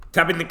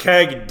Tapping the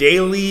Keg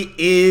Daily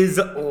is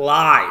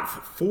live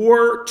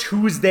for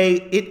Tuesday.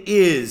 It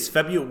is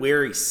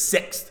February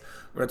 6th.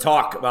 We're going to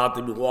talk about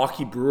the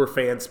Milwaukee Brewer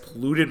fans'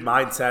 polluted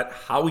mindset,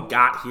 how we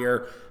got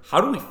here, how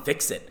do we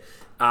fix it,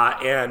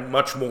 and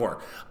much more.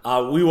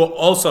 We will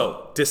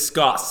also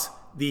discuss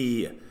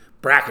the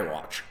bracket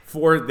watch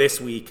for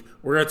this week.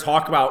 We're going to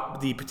talk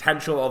about the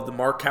potential of the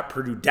Marquette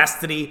Purdue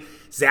destiny.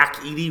 Zach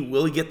Edey,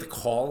 will he get the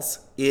calls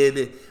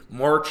in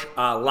March?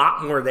 A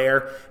lot more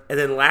there. And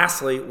then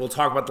lastly, we'll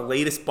talk about the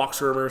latest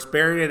Bucks rumors,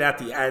 burying it at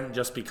the end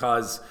just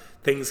because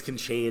things can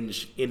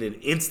change in an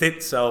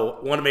instant. So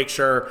want to make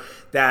sure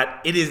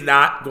that it is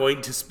not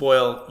going to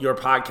spoil your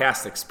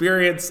podcast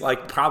experience,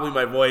 like probably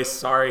my voice.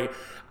 Sorry,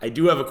 I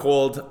do have a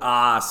cold,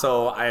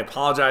 so I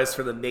apologize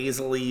for the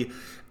nasally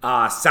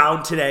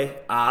sound today.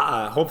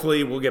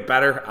 Hopefully we'll get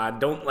better. I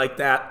don't like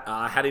that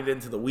heading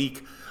into the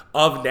week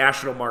of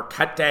National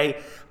Marquette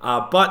Day,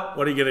 but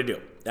what are you going to do?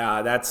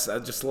 That's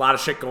just a lot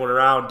of shit going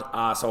around,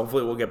 so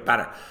hopefully we'll get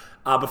better.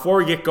 Before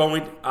we get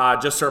going,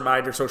 just a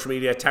reminder, social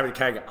media, Tapping the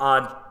Keg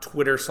on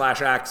Twitter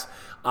 /X,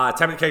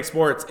 Tapping the Keg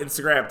Sports,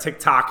 Instagram,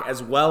 TikTok,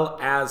 as well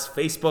as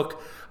Facebook.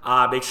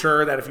 Make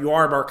sure that if you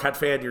are a Marquette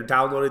fan, you're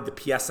downloading the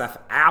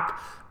PSF app.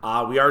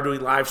 We are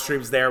doing live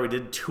streams there. We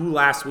did 2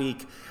 last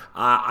week.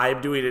 I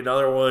am doing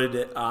another one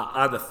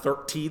on the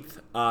 13th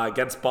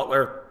against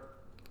Butler.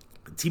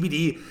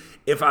 TBD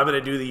if I'm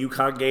going to do the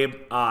UConn game.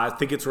 I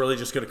think it's really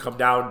just going to come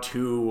down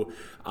to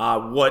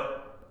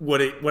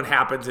what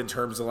happens in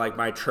terms of like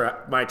my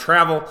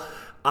travel.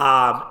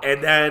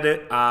 And then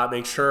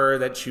make sure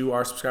that you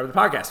are subscribed to the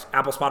podcast.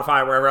 Apple,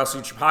 Spotify, wherever else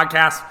you get your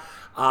podcast.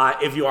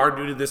 If you are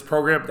new to this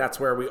program, that's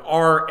where we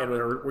are.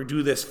 And we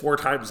do this 4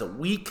 times a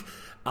week.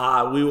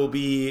 We will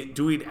be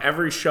doing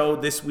every show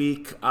this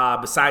week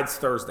besides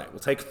Thursday. We'll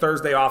take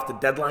Thursday off, the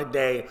deadline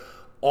day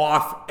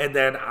off, and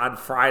then on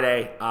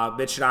Friday,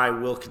 Mitch and I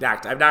will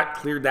connect. I've not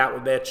cleared that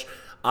with Mitch,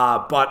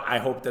 but I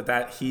hope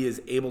that he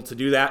is able to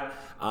do that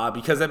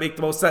because that makes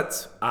the most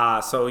sense.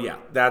 So yeah,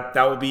 that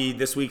will be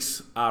this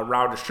week's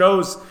round of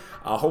shows.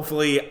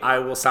 Hopefully I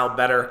will sound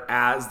better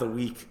as the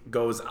week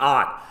goes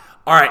on.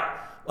 All right,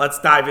 let's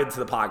dive into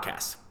the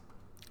podcast.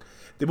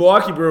 The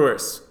Milwaukee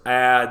Brewers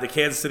and the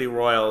Kansas City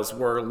Royals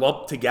were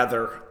lumped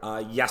together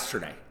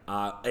yesterday.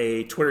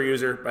 A Twitter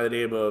user by the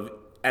name of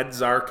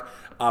Edzark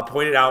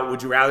pointed out,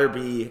 would you rather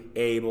be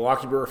a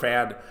Milwaukee Brewer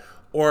fan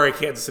or a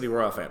Kansas City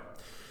Royal fan?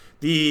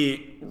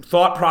 The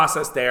thought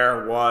process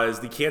there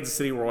was the Kansas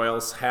City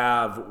Royals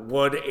have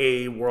won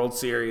a World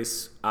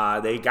Series.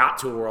 They got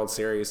to a World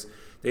Series.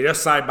 They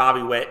just signed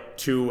Bobby Witt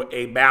to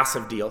a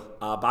massive deal.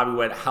 Bobby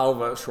Witt, hell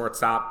of a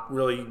shortstop,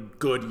 really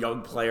good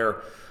young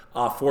player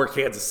for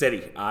Kansas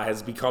City,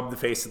 has become the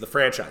face of the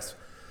franchise.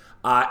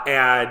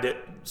 And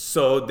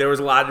so there was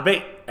a lot of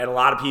debate, and a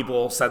lot of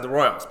people said the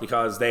Royals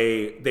because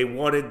they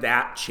wanted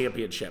that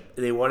championship.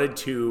 They wanted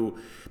to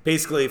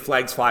basically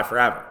flags fly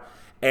forever.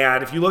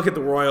 And if you look at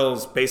the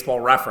Royals baseball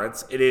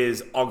reference, it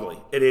is ugly.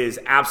 It is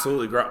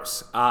absolutely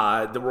gross.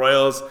 The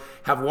Royals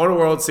have won a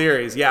World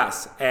Series,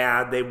 yes,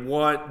 and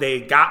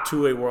they got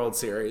to a World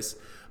Series,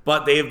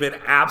 but they have been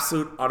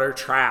absolute utter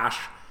trash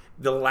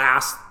the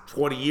last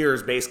 20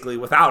 years basically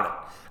without it.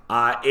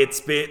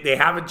 They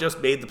haven't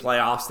just made the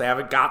playoffs. They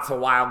haven't got to the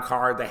wild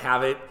card. They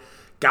haven't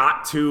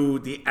got to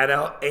the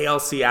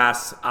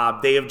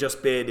ALCS. They have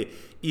just been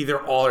either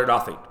all or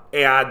nothing.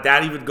 And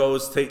that even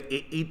goes to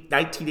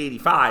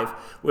 1985,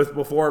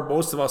 before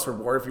most of us were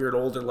born. If you're an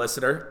older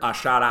listener,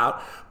 shout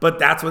out. But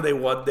that's when they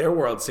won their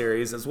World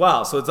Series as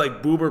well. So it's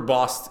like boomer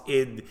bust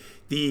in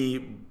the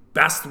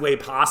best way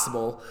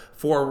possible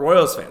for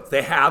Royals fans.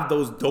 They have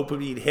those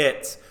dopamine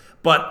hits.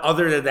 But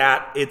other than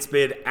that, it's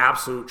been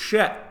absolute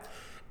shit.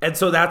 And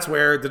so that's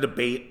where the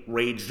debate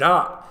raged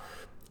on.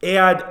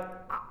 And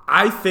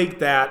I think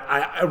that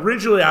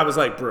originally I was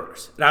like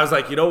Brewers. And I was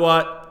like, you know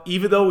what?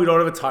 Even though we don't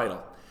have a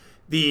title,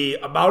 the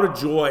amount of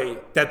joy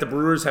that the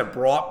Brewers have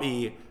brought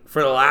me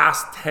for the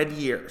last 10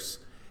 years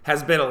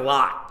has been a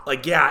lot.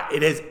 Like, yeah,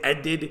 it has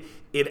ended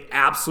in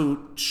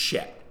absolute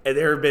shit. And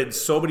there have been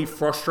so many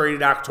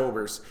frustrated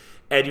Octobers.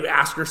 And you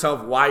ask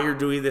yourself why you're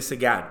doing this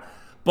again.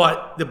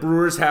 But the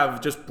Brewers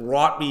have just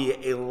brought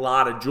me a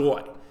lot of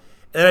joy.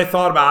 And I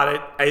thought about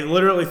it. I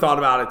literally thought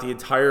about it the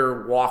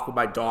entire walk with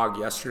my dog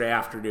yesterday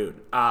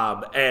afternoon.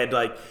 And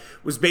like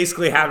was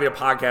basically having a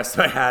podcast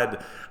I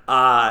had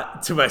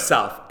to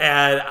myself.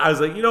 And I was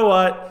like, you know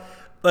what?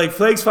 Like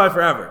flags fly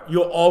forever.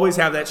 You'll always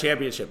have that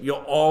championship.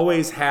 You'll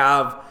always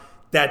have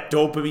that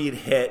dopamine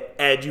hit.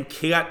 And you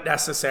can't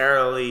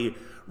necessarily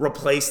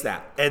replace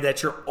that. And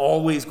that you're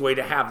always going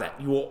to have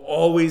that. You will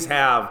always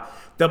have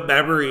the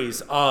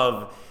memories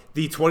of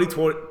the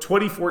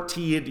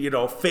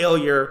 2014,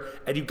 failure,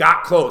 and you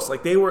got close.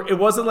 Like it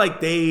wasn't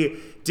like they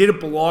didn't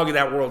belong in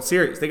that World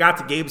Series. They got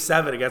to Game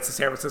 7 against the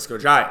San Francisco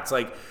Giants.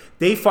 Like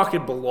they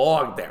fucking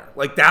belonged there.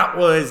 Like that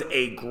was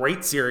a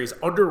great series,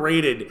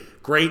 underrated,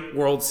 great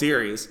World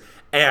Series,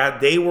 and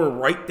they were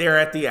right there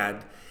at the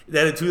end.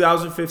 Then in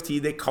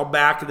 2015, they come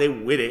back and they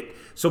win it.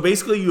 So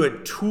basically, you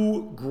had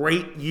 2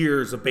 great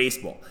years of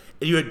baseball,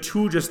 and you had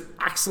 2 just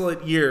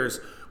excellent years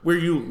where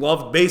you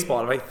loved baseball.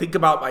 And if I think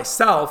about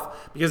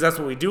myself, because that's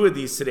what we do in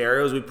these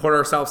scenarios, we put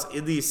ourselves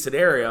in these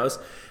scenarios.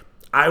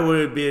 I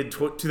would have been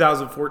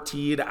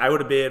 2014. I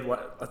would have been,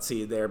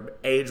 there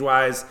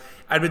age-wise,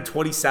 I'd been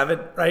 27,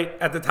 right,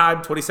 at the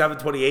time, 27,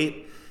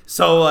 28.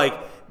 So,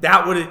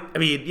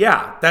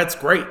 that's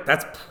great.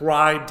 That's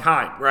prime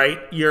time, right?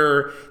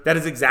 That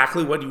is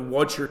exactly when you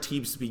want your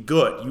teams to be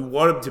good. You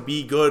want them to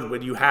be good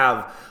when you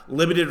have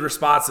limited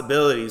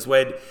responsibilities,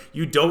 when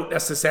you don't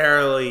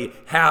necessarily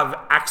have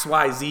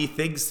XYZ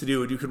things to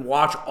do, and you can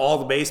watch all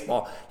the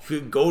baseball.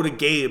 You can go to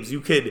games. You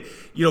could,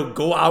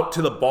 go out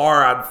to the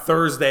bar on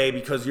Thursday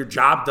because your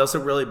job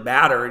doesn't really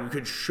matter, and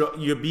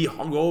you'd be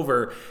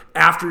hungover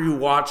after you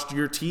watched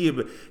your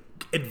team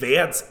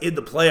advance in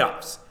the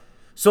playoffs.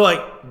 So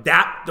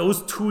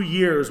those 2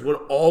 years would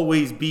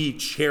always be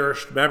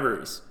cherished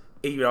memories.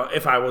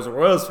 If I was a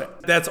Royals fan,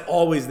 that's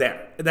always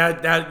there.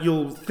 That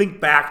you'll think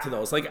back to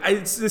those.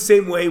 It's the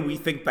same way we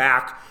think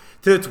back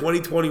to the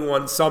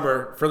 2021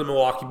 summer for the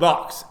Milwaukee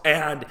Bucks.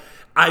 And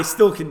I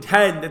still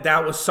contend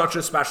that was such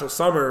a special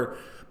summer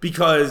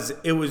because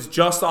it was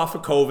just off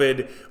of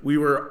COVID. We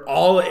were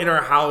all in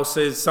our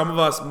houses, some of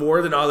us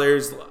more than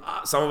others,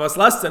 some of us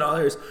less than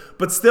others,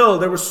 but still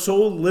there was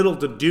so little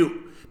to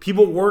do.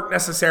 People weren't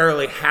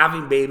necessarily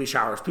having baby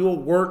showers. People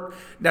weren't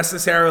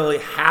necessarily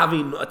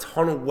having a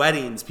ton of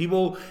weddings.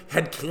 People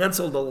had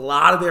canceled a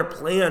lot of their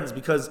plans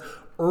because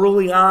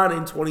early on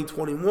in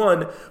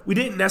 2021, we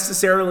didn't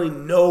necessarily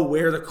know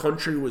where the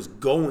country was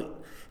going.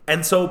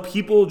 And so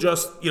people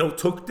just,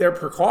 took their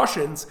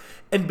precautions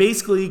and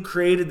basically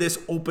created this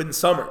open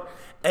summer.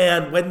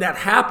 And when that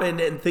happened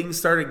and things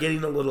started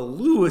getting a little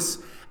loose,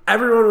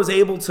 everyone was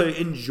able to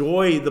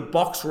enjoy the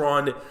Bucks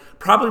run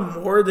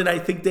probably more than I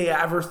think they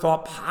ever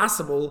thought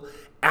possible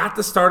at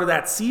the start of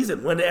that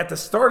season. When at the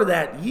start of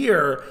that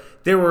year,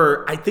 there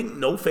were, I think,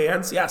 no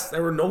fans. Yes,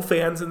 there were no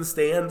fans in the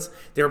stands.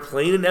 They were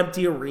playing in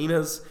empty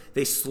arenas.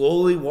 They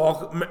slowly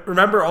walk.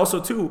 Remember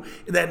also, too,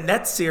 in that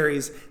Nets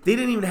series, they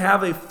didn't even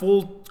have a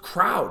full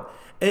crowd.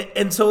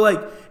 And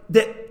so,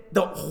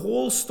 the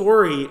whole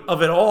story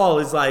of it all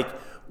is,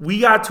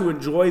 we got to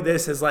enjoy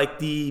this as,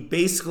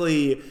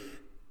 basically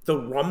the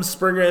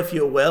Rumspringa, if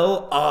you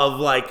will, of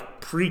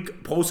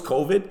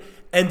post-COVID.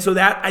 And so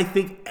that, I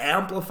think,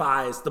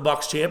 amplifies the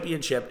Bucks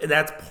championship, and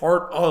that's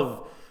part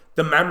of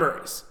the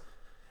memories.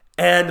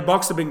 And the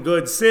Bucks have been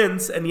good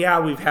since, and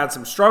we've had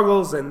some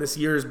struggles, and this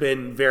year's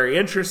been very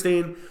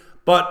interesting,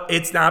 but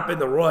it's not been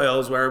the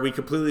Royals where we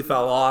completely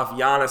fell off,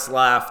 Giannis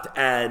left,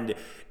 and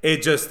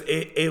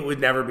it would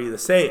never be the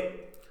same.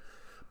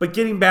 But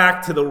getting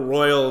back to the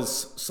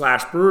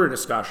Royals/Brewer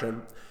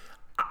discussion,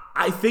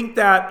 I think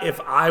that if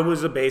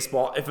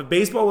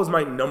baseball was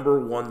my number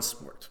one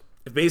sport,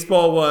 if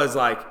baseball was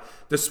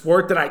the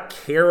sport that I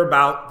care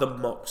about the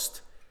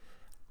most,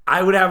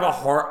 I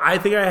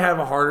think I have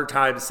a harder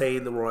time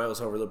saying the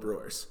Royals over the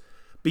Brewers.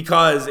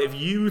 Because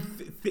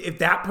if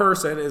that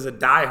person is a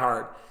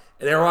diehard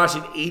and they're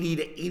watching 80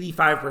 to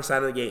 85%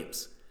 of the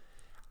games,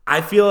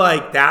 I feel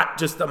like that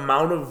just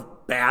amount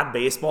of bad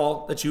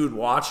baseball that you would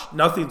watch,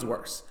 nothing's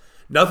worse.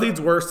 Nothing's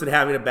worse than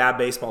having a bad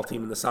baseball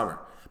team in the summer.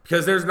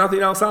 Because there's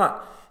nothing else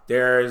on.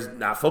 There's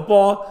not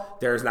football.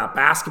 There's not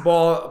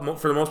basketball.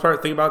 For the most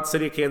part, think about the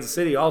city of Kansas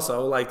City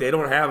also. They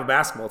don't have a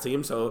basketball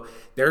team, so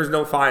there's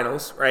no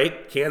finals,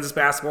 right? Kansas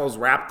basketball is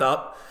wrapped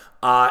up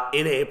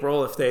in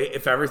April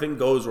if everything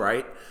goes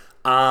right.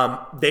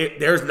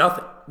 There's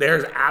nothing.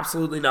 There's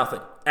absolutely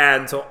nothing.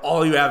 And so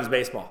all you have is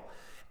baseball.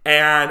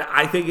 And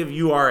I think if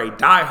you are a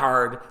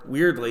diehard,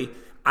 weirdly,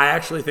 I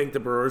actually think the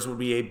Brewers would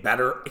be a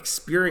better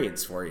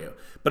experience for you.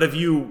 But if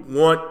you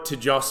want to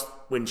just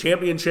win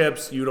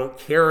championships, you don't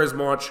care as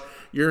much,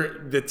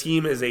 the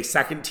team is a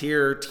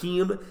second-tier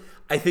team,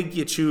 I think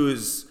you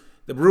choose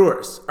the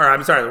Royals.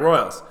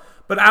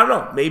 But I don't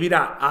know, maybe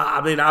not.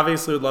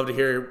 Obviously, would love to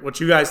hear what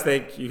you guys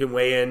think. You can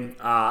weigh in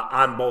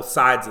on both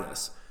sides of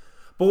this.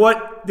 But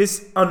what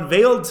this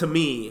unveiled to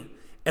me,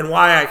 and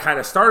why I kind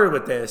of started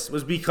with this,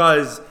 was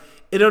because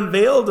it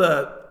unveiled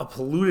a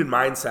polluted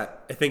mindset,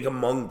 I think,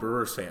 among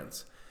Brewers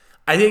fans.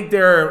 I think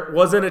there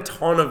wasn't a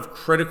ton of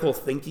critical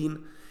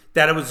thinking,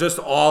 that it was just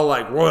all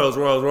Royals,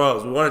 Royals,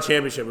 Royals. We won a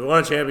championship.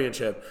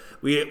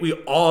 We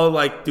all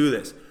do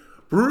this.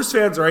 Brewers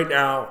fans right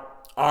now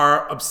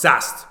are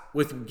obsessed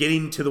with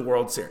getting to the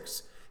World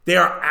Series. They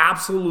are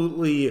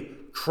absolutely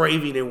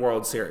craving a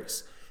World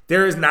Series.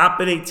 There has not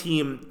been a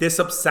team this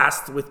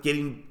obsessed with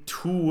getting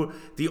to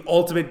the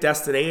ultimate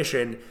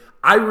destination.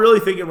 I really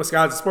think in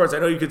Wisconsin sports, I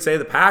know you could say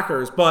the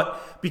Packers,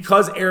 but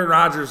because Aaron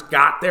Rodgers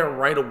got there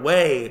right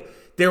away,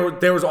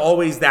 there was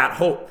always that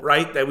hope,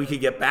 right, that we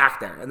could get back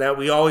there, and that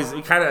we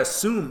kind of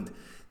assumed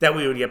that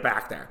we would get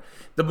back there.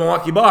 The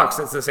Milwaukee Bucks,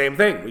 it's the same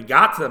thing. We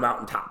got to the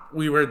mountaintop.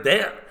 We were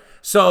there.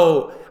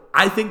 So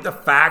I think the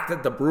fact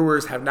that the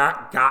Brewers have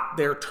not got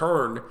their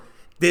turn,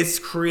 this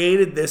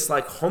created this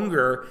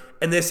hunger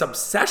and this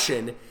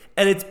obsession,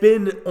 and it's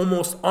been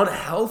almost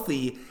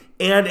unhealthy,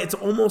 and it's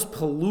almost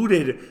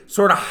polluted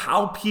sort of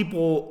how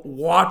people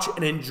watch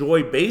and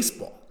enjoy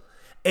baseball.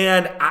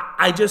 And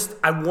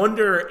I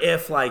wonder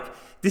if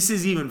this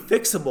is even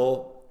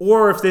fixable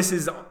or if this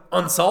is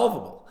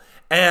unsolvable.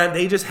 And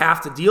they just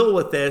have to deal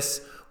with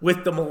this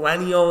with the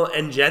millennial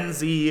and Gen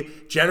Z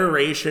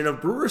generation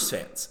of Brewers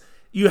fans.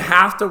 You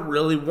have to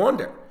really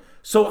wonder.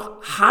 So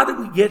how did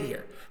we get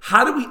here?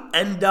 How do we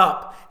end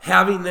up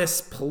having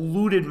this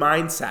polluted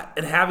mindset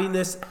and having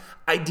this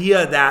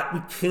idea that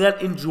we can't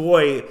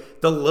enjoy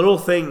the little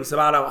things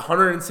about a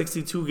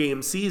 162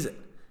 game season?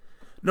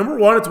 Number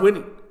one, it's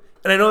winning.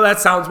 And I know that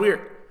sounds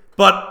weird,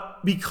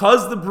 but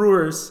because the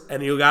Brewers,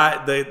 and you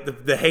got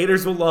the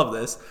haters will love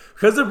this,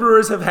 because the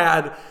Brewers have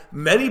had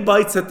many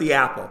bites at the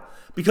apple,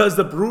 because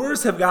the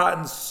Brewers have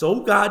gotten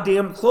so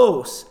goddamn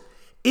close,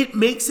 it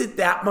makes it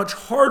that much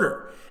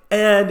harder.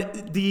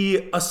 And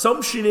the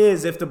assumption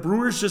is if the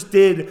Brewers just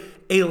did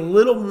a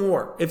little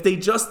more, if they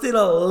just did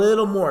a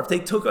little more, if they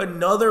took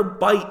another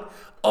bite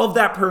of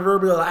that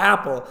proverbial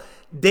apple,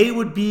 they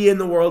would be in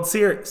the World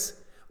Series,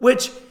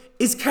 which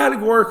is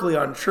categorically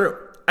untrue.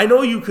 I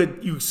know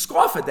you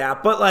scoff at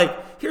that, but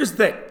like, here's the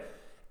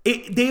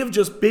thing. They have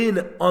just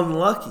been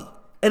unlucky,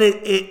 and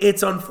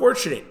it's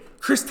unfortunate.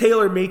 Chris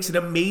Taylor makes an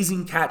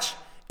amazing catch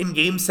in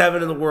Game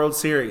 7 of the World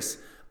Series.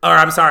 Or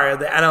I'm sorry,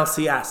 the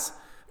NLCS,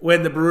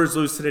 when the Brewers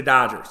lose to the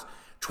Dodgers.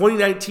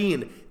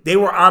 2019, they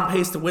were on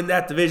pace to win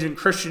that division.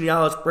 Christian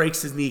Yelich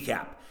breaks his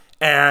kneecap.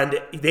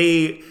 And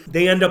they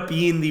end up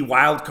being the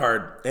wild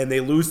card, and they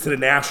lose to the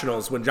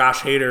Nationals when Josh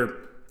Hader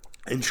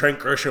and Trent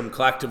Grisham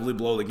collectively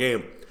blow the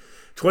game.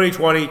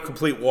 2020,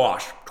 complete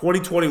wash.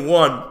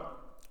 2021,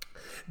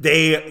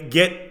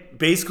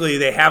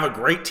 they have a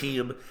great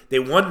team. They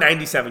won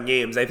 97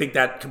 games. I think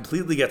that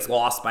completely gets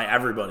lost by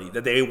everybody,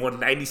 that they won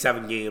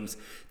 97 games.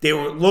 They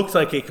looked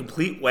like a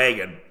complete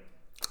wagon.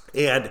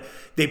 And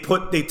they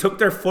took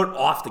their foot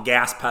off the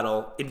gas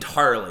pedal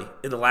entirely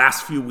in the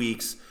last few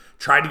weeks,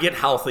 tried to get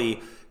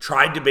healthy,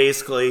 tried to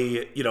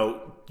basically,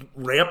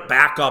 ramp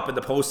back up in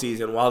the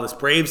postseason while this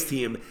Braves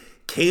team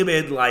came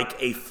in like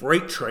a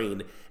freight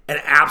train and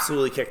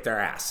absolutely kicked their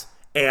ass.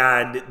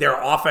 And their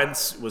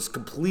offense was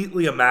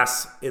completely a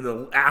mess in the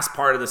last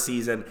part of the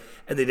season,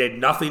 and they did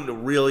nothing to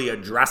really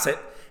address it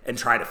and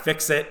try to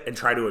fix it and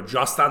try to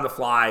adjust on the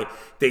fly.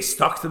 They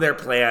stuck to their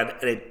plan,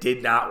 and it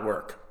did not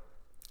work.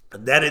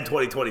 And then in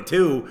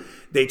 2022,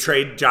 they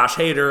trade Josh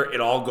Hader. It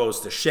all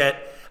goes to shit.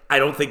 I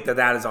don't think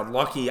that is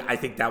unlucky. I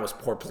think that was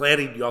poor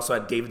planning. You also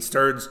had David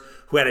Stearns,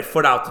 who had a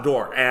foot out the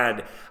door.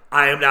 And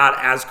I am not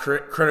as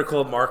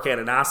critical of Mark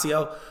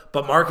Ananasio,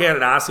 but Mark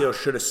Ananasio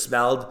should have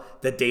smelled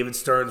that David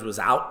Stearns was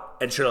out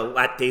and should have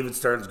let David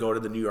Stearns go to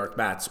the New York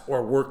Mets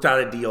or worked out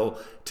a deal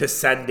to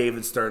send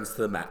David Stearns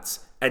to the Mets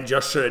and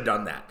just should have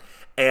done that.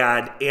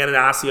 And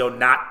Ananasio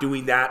not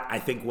doing that, I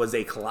think, was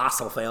a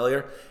colossal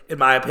failure, in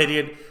my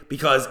opinion,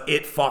 because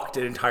it fucked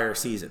an entire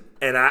season.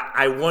 And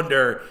I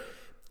wonder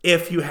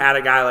if you had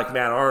a guy like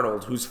Matt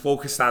Arnold who's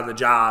focused on the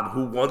job,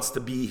 who wants to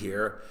be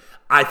here.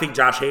 I think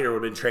Josh Hader would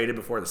have been traded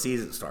before the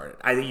season started.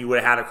 I think you would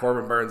have had a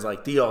Corbin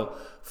Burns-like deal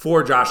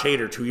for Josh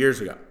Hader 2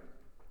 years ago.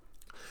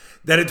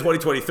 Then in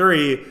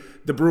 2023,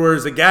 the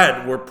Brewers,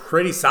 again, were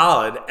pretty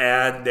solid,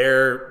 and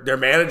their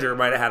manager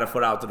might have had a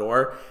foot out the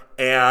door.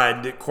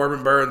 And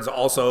Corbin Burns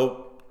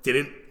also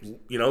didn't,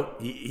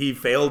 he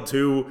failed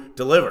to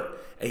deliver.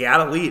 And he had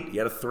a lead. He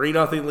had a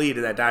 3-0 lead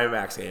in that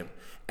Diamondbacks game.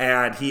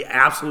 And he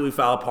absolutely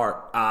fell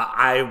apart.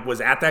 I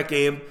was at that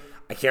game.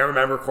 I can't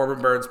remember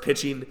Corbin Burns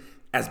pitching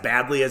as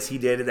badly as he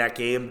did in that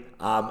game.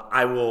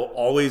 I will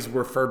always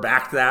refer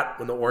back to that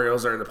when the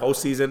Orioles are in the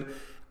postseason.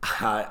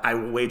 I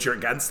will wager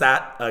against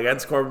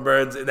Corbin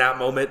Burns in that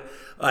moment.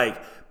 Like,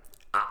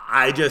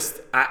 I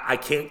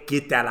can't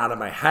get that out of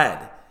my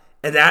head.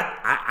 And that,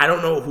 I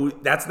don't know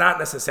that's not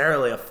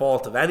necessarily a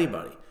fault of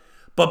anybody.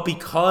 But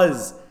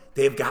because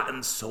they've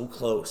gotten so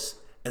close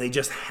and they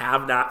just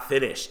have not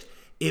finished,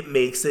 it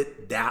makes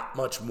it that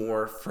much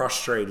more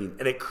frustrating.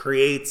 And it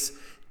creates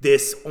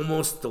this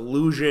almost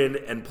delusion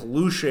and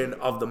pollution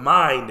of the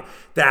mind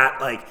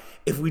that, like,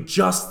 if we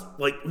just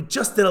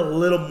did a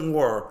little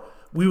more,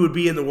 we would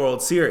be in the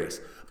World Series.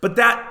 But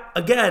that,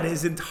 again,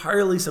 is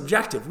entirely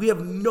subjective. We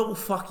have no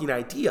fucking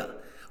idea.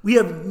 We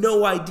have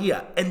no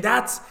idea. And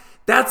that's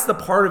the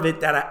part of it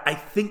that I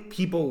think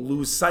people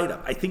lose sight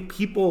of. I think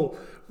people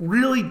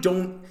really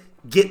don't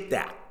get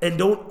that and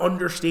don't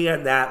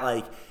understand that,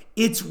 like,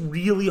 it's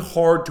really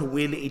hard to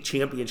win a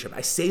championship.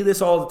 I say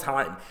this all the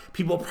time.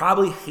 People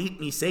probably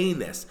hate me saying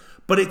this,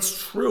 but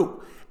it's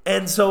true.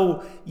 And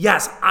so,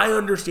 yes, I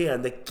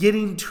understand that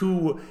getting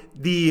to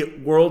the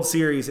World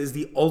Series is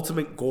the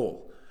ultimate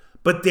goal.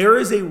 But there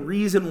is a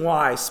reason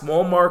why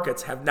small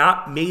markets have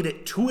not made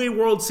it to a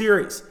World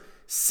Series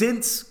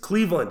since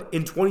Cleveland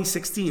in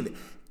 2016.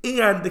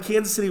 And the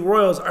Kansas City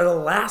Royals are the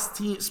last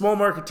small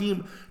market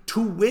team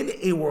to win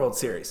a World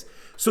Series.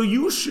 So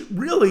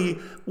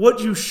what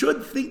you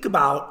should think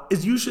about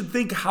is you should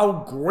think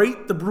how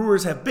great the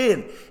Brewers have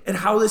been and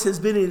how this has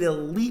been an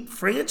elite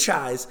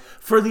franchise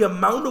for the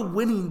amount of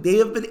winning they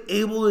have been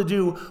able to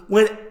do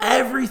when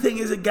everything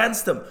is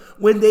against them,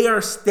 when they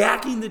are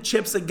stacking the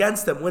chips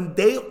against them, when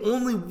they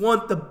only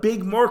want the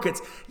big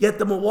markets. Yet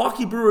the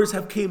Milwaukee Brewers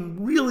have came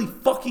really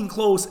fucking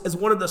close as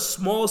one of the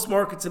smallest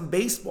markets in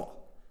baseball.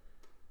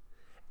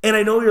 And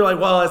I know you're like,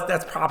 well,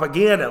 that's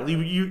propaganda.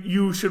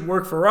 You should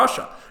work for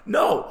Russia.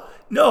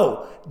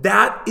 No,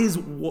 that is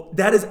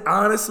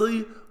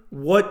honestly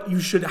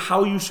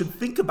how you should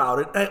think about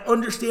it. And I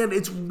understand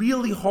it's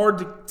really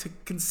hard to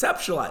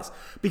conceptualize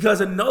because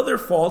another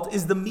fault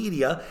is the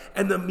media,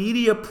 and the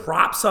media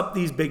props up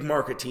these big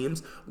market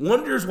teams,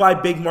 wonders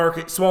why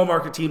small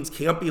market teams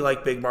can't be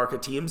like big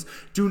market teams,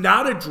 do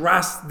not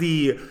address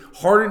the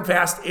hard and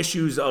fast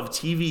issues of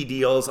TV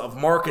deals, of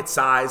market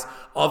size,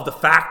 of the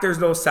fact there's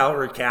no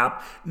salary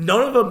cap.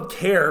 None of them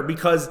care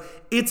because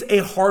it's a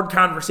hard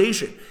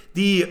conversation.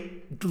 The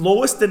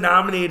lowest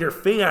denominator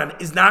fan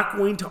is not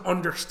going to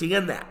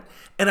understand that.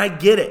 And I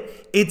get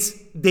it.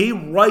 They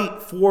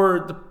write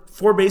for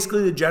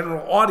basically the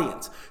general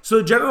audience. So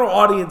the general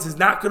audience is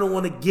not going to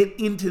want to get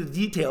into the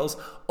details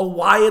of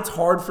why it's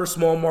hard for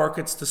small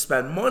markets to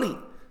spend money.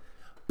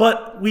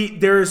 But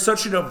there is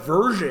such an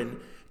aversion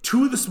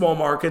to the small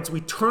markets.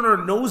 We turn our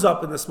nose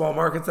up in the small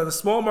markets, and the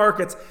small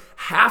markets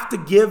have to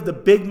give the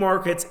big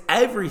markets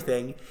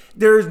everything.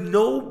 There is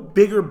no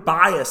bigger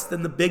bias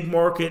than the big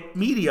market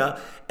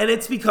media, and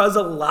it's because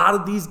a lot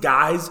of these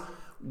guys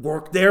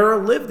work there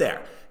or live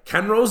there.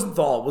 Ken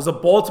Rosenthal was a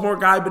Baltimore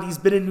guy, but he's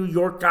been a New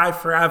York guy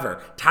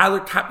forever. Tyler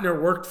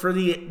Kepner worked for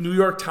the New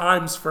York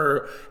Times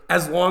for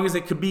as long as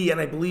it could be,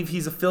 and I believe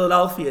he's a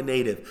Philadelphia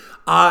native.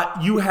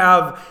 You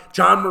have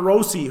John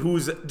Morosi,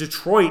 who's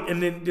Detroit,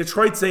 and then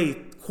Detroit's a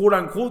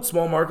quote-unquote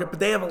small market, but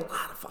they have a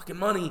lot of fucking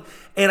money.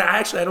 And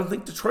I don't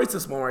think Detroit's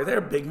a small market. They're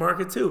a big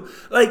market too.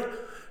 Like,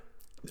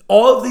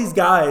 all of these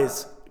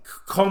guys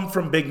come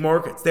from big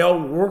markets. They all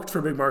worked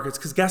for big markets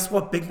because guess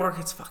what? Big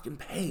markets fucking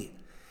pay.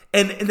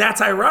 And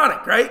that's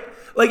ironic, right?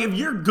 Like, if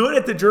you're good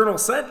at the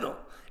Journal-Sentinel,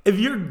 if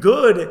you're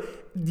good,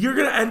 you're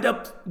going to end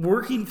up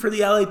working for the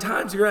LA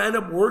Times. You're going to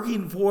end up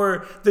working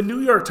for the New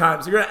York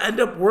Times. You're going to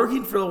end up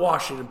working for the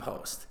Washington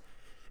Post.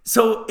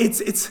 So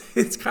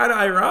it's kind of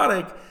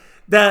ironic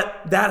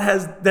that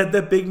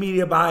the big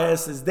media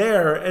bias is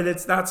there, and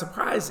it's not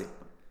surprising.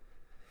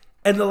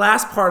 And the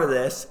last part of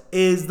this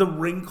is the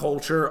ring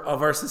culture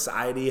of our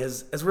society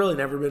has really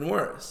never been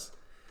worse.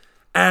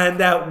 And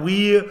that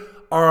we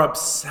are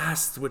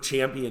obsessed with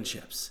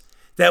championships.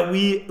 That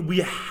we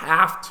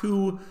have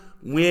to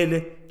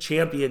win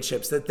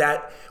championships.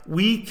 That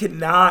we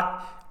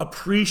cannot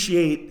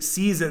appreciate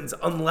seasons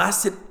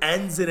unless it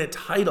ends in a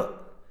title.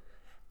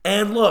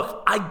 And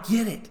look, I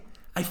get it.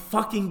 I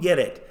fucking get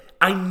it.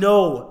 I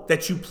know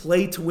that you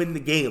play to win the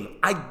game.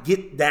 I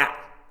get that.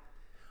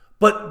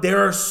 But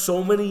there are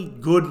so many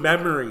good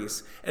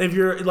memories. And if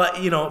you're like,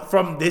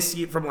 from this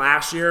year, from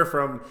last year,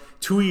 from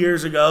 2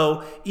 years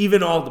ago,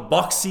 even all the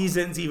Bucs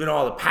seasons, even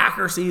all the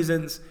Packer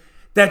seasons,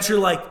 that you're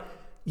like,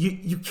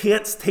 you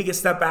can't take a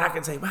step back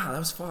and say, wow, that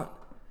was fun.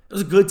 It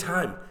was a good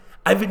time.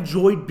 I've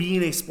enjoyed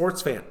being a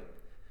sports fan.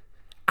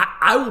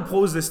 I will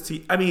pose this to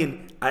you.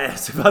 I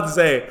was about to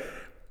say,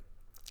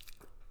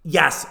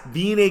 yes,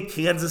 being a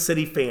Kansas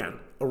City fan,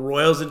 a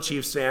Royals and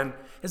Chiefs fan,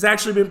 has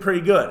actually been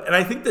pretty good. And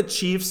I think the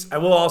Chiefs,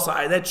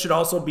 that should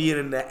also be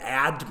in the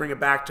ad to bring it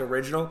back to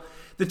original.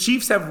 The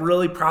Chiefs have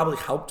really probably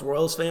helped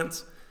Royals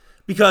fans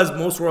because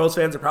most Royals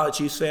fans are probably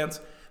Chiefs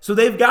fans. So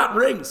they've got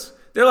rings.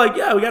 They're like,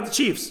 yeah, we got the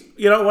Chiefs.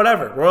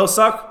 Whatever. Royals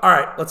suck. All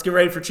right, let's get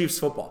ready for Chiefs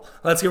football.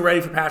 Let's get ready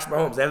for Patrick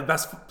Mahomes. They have the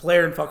best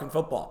player in fucking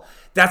football.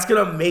 That's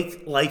going to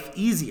make life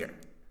easier.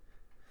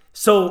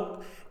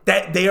 So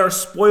that they are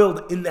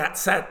spoiled in that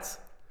sense,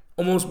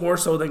 almost more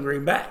so than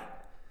Green Bay.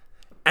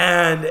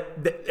 And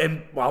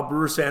while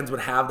Brewers fans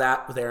would have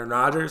that with Aaron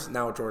Rodgers,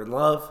 now with Jordan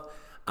Love,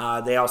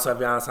 they also have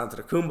Giannis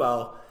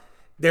Antetokounmpo.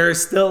 There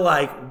is still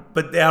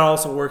but that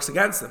also works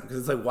against them because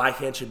it's like, why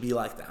can't you be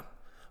like them?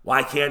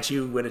 Why can't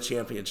you win a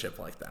championship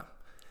like them?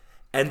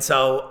 And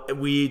so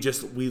we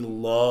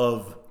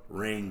love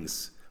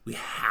rings. We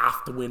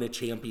have to win a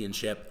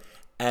championship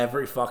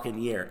every fucking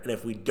year. And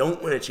if we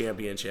don't win a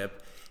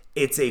championship,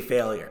 it's a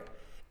failure.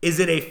 Is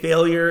it a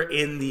failure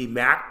in the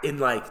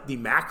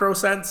macro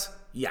sense?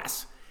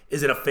 Yes.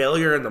 Is it a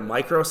failure in the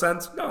micro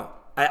sense? No.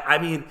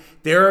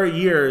 There are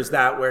years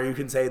where you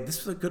can say,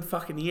 this was a good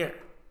fucking year.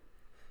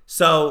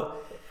 So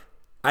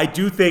I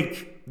do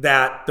think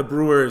that the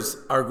Brewers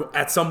are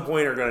at some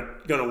point are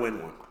going to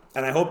win one.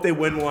 And I hope they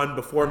win one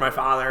before my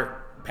father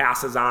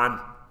passes on.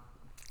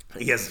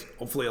 He has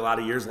hopefully a lot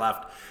of years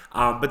left.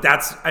 But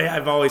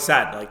I've always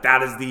said,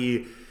 that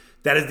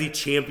is the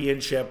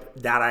championship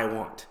that I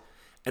want.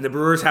 And the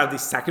Brewers have the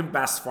second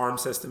best farm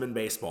system in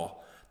baseball.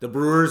 The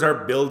Brewers are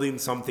building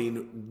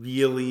something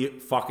really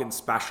fucking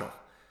special.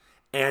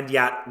 And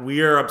yet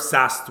we are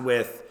obsessed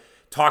with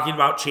talking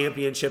about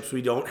championships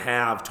we don't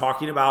have,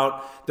 talking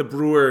about the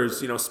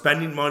Brewers,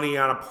 spending money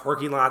on a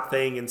parking lot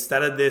thing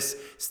instead of this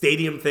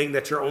stadium thing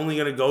that you're only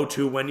going to go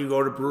to when you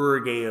go to Brewer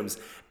games.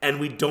 And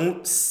we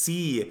don't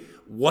see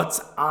what's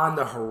on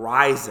the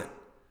horizon.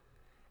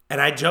 And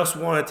I just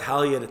want to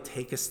tell you to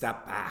take a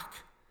step back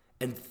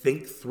and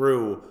think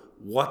through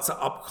what's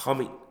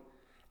upcoming.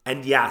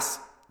 And yes,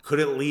 could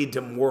it lead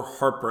to more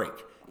heartbreak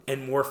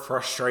and more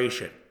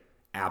frustration?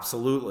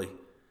 Absolutely.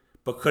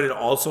 But could it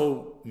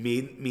also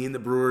mean the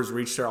Brewers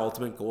reach their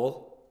ultimate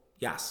goal?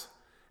 Yes.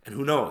 And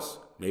who knows?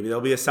 Maybe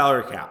there'll be a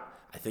salary cap.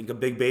 I think a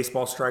big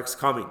baseball strike's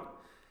coming.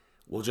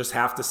 We'll just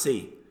have to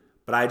see.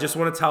 But I just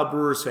want to tell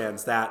Brewers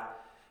fans that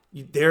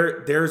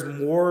there is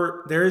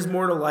more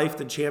to life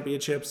than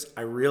championships.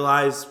 I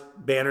realize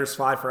banners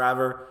fly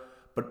forever,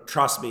 but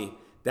trust me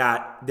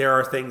that there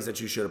are things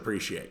that you should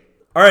appreciate.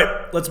 All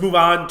right, let's move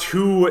on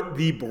to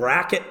the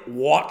bracket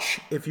watch,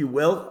 if you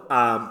will.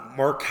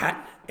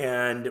 Marquette,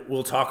 and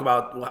we'll talk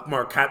about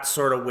Marquette,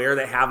 sort of where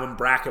they have them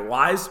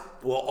bracket-wise.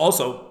 We'll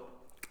also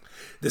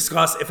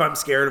discuss if I'm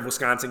scared of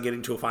Wisconsin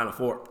getting to a Final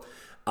Four.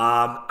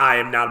 I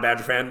am not a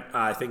Badger fan.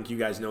 I think you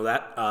guys know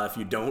that. If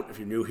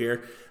you're new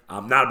here,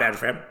 I'm not a Badger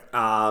fan.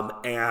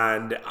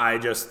 And I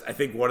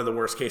think one of the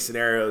worst case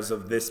scenarios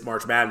of this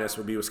March Madness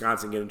would be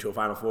Wisconsin getting to a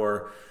Final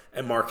Four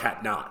and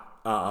Marquette not.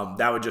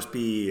 That would just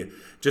be,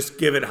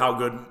 given how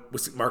good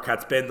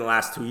Marquette's been the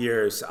last 2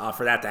 years,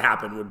 for that to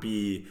happen would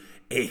be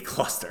a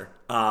cluster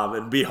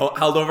and be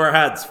held over our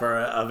heads for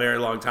a very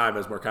long time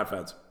as Marquette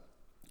fans.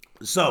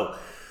 So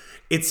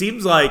it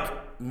seems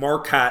like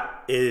Marquette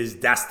is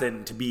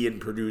destined to be in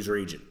Purdue's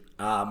region.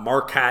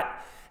 Marquette,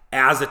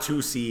 as a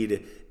 2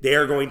 seed, they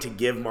are going to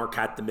give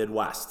Marquette the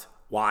Midwest.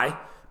 Why?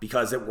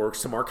 Because it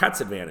works to Marquette's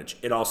advantage.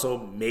 It also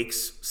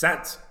makes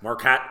sense.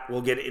 Marquette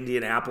will get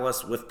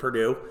Indianapolis with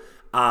Purdue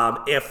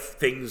if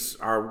things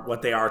are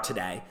what they are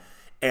today.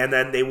 And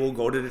then they will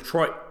go to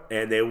Detroit,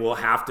 and they will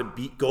have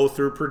to go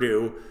through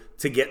Purdue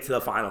to get to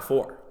the Final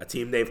Four, a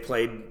team they've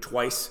played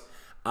twice,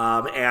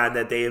 and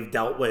that they have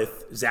dealt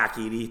with Zach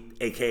Edey,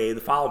 a.k.a.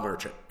 the foul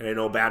merchant. And I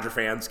know Badger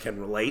fans can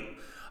relate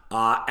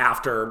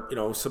after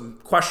some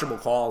questionable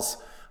calls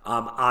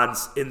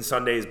in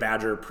Sunday's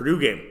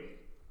Badger-Purdue game.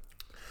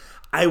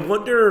 I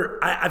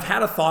wonder, I've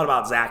had a thought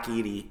about Zach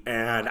Edey,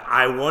 and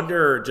I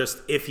wonder just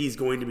if he's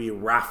going to be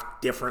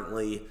reffed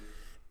differently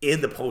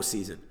in the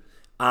postseason.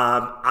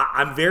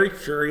 I'm very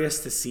curious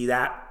to see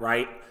that,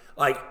 right?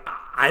 Like,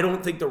 I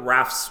don't think the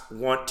refs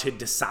want to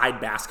decide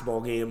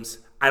basketball games.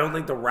 I don't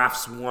think the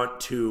refs want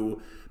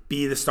to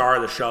be the star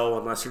of the show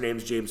unless your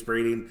name's James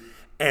Breeding.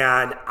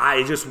 And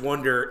I just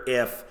wonder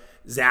if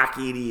Zach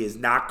Edey is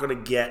not going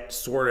to get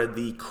sort of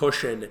the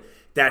cushion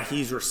that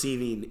he's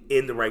receiving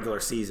in the regular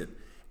season,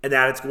 and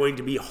that it's going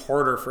to be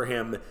harder for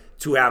him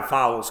to have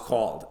fouls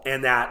called,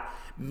 and that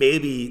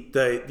maybe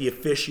the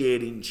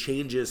officiating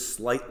changes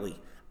slightly.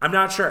 I'm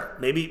not sure.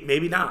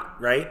 Maybe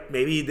not, right?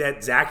 Maybe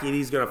that Zach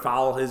Edey's going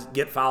to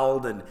get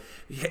fouled and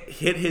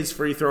hit his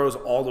free throws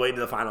all the way to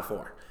the Final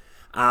Four.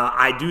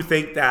 I do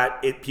think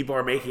that people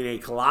are making a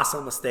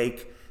colossal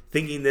mistake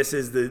thinking this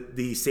is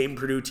the same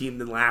Purdue team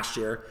than last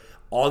year.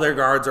 All their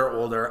guards are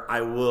older.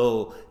 I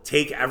will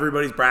take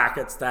everybody's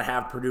brackets that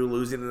have Purdue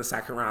losing in the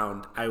second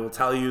round. I will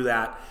tell you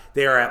that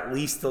they are at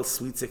least a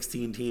Sweet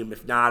 16 team,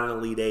 if not an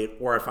Elite 8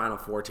 or a Final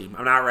Four team.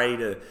 I'm not ready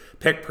to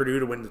pick Purdue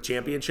to win the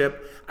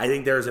championship. I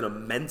think there's an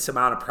immense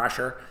amount of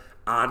pressure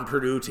on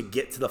Purdue to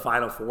get to the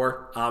Final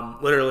Four.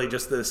 Literally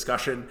just the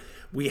discussion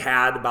we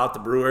had about the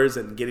Brewers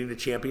and getting to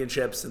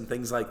championships and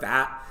things like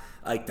that.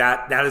 Like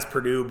that is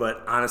Purdue,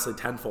 but honestly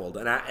tenfold.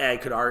 And I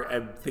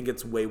think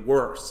it's way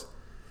worse.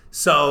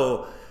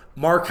 So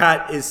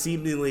Marquette is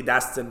seemingly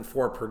destined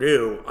for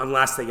Purdue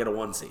unless they get a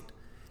 1 seed.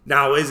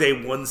 Now, is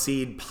a 1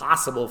 seed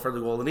possible for the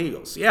Golden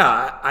Eagles?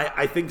 Yeah,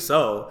 I think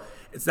so.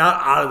 It's not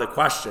out of the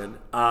question.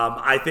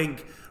 I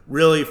think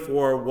really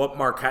for what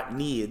Marquette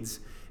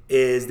needs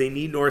is they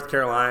need North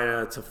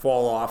Carolina to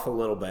fall off a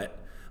little bit.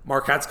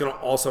 Marquette's going to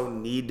also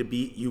need to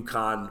beat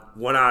UConn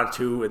 1 out of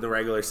 2 in the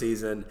regular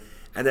season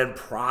and then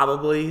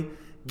probably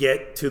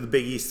get to the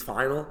Big East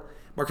final.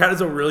 Marquette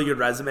has a really good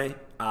resume.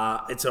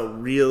 It's a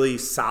really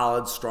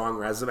solid, strong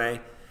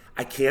resume.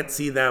 I can't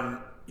see them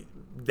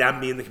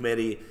being the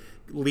committee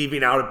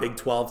leaving out a Big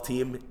 12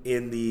 team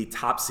in the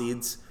top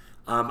seeds.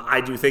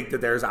 I do think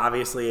that there's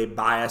obviously a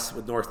bias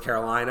with North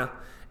Carolina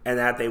and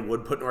that they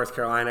would put North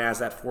Carolina as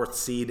that 4th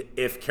seed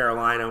if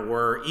Carolina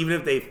were, even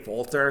if they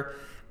falter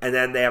and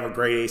then they have a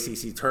great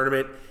ACC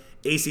tournament.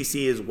 ACC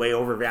is way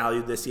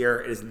overvalued this year.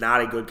 It is not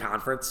a good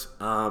conference.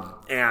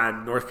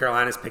 And North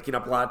Carolina is picking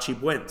up a lot of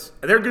cheap wins.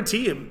 And they're a good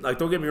team. Like,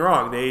 don't get me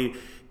wrong. They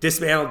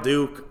dismantled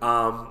Duke.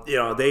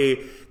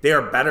 They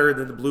are better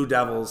than the Blue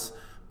Devils.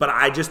 But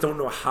I just don't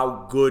know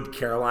how good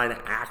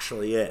Carolina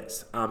actually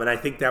is. And I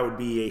think that would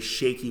be a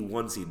shaky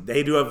 1 seed.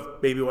 They do have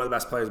maybe one of the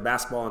best players in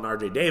basketball in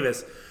RJ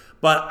Davis.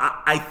 But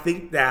I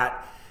think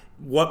that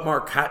what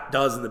Marquette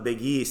does in the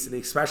Big East, and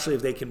especially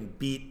if they can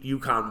beat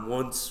UConn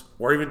once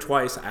or even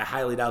twice, I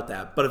highly doubt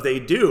that. But if they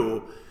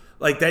do,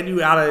 then you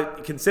got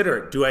to consider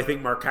it. Do I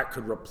think Marquette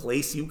could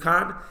replace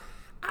UConn?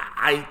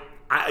 I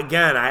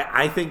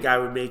think I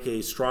would make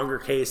a stronger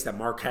case that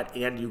Marquette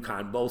and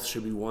UConn both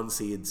should be 1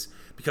 seeds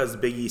because the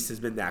Big East has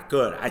been that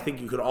good. I think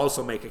you could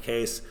also make a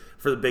case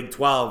for the Big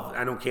 12.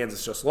 I know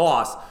Kansas just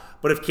lost,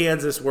 but if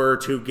Kansas were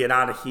to get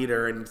on a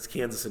heater and it's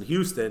Kansas and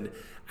Houston,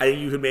 I think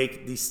you could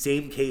make the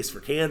same case for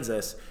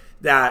Kansas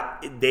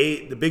that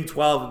the Big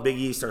 12 and Big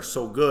East are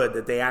so good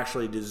that they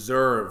actually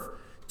deserve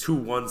 2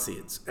 1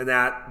 seeds. And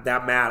that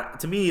matter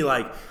to me,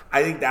 like,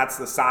 I think that's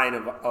the sign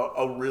of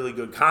a really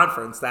good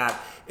conference, that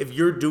if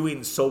you're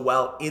doing so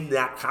well in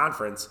that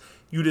conference,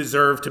 you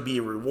deserve to be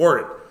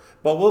rewarded.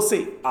 But we'll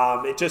see.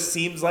 It just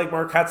seems like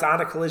Marquette's on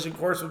a collision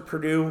course with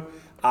Purdue.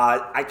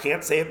 I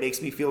can't say it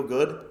makes me feel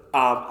good,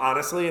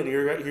 honestly. And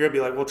you're going to be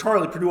like, well,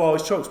 Charlie, Purdue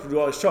always chokes.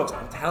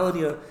 I'm telling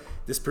you,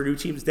 this Purdue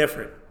team's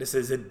different. This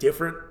is a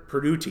different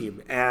Purdue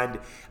team. And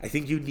I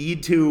think you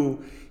need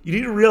to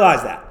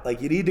realize that.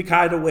 Like, you need to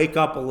kind of wake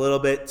up a little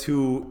bit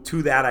to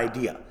that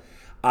idea.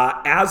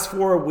 As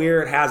for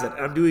where it has it,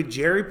 I'm doing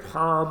Jerry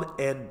Palm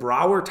and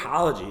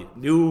Browertology.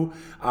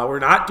 We're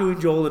not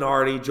doing Joel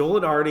Lenardi. Joel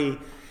Lenardi,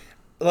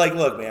 like,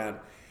 look, man.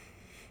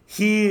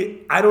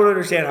 I don't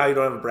understand how you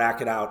don't have a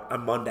bracket out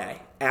on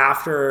Monday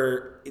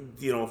after,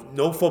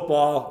 no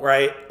football,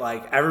 right?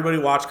 Like, everybody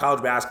watched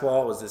college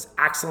basketball. It was this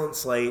excellent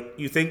slate.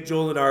 You think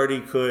Joel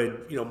Lenardi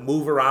could,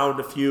 move around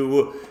a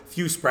few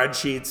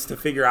spreadsheets to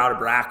figure out a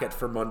bracket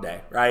for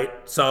Monday, right?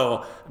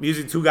 So I'm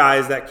using 2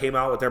 guys that came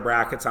out with their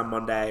brackets on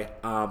Monday.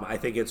 I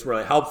think it's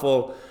really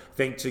helpful,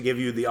 to give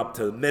you the up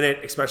to the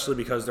minute, especially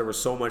because there was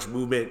so much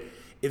movement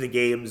in the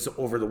games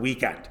over the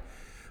weekend.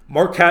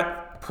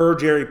 Marquette, per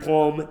Jerry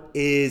Palm,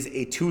 is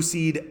a 2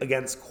 seed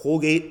against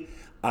Colgate.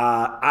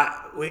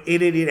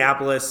 In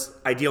Indianapolis,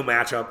 ideal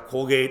matchup.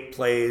 Colgate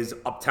plays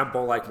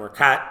up-tempo like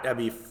Marquette.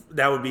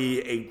 That would be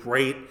a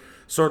great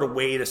sort of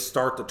way to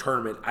start the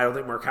tournament. I don't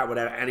think Marquette would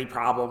have any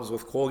problems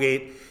with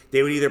Colgate.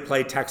 They would either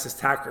play Texas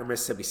Tech or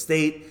Mississippi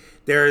State.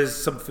 There is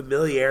some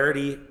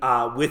familiarity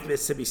with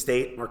Mississippi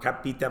State.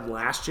 Marquette beat them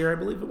last year, I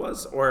believe it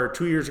was, or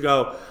 2 years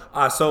ago.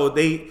 So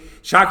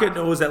Shaka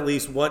knows at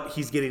least what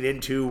he's getting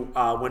into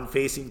when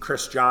facing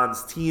Chris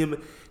John's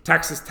team.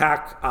 Texas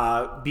Tech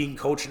being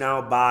coached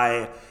now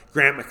by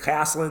Grant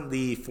McCaslin,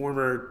 the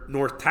former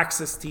North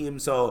Texas team.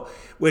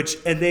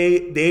 And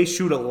they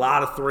shoot a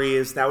lot of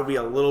threes. That would be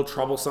a little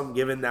troublesome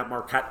given that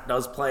Marquette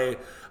does play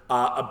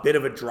a bit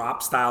of a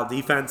drop style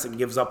defense and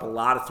gives up a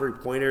lot of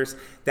 3-pointers.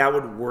 That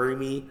would worry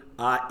me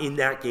in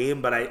that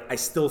game, but I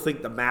still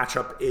think the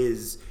matchup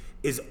is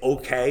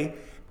okay.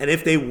 And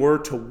if they were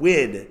to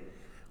win,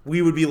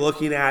 we would be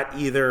looking at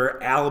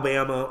either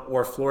Alabama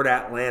or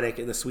Florida Atlantic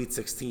in the Sweet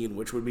 16,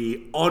 which would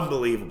be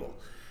unbelievable.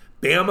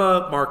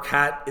 Bama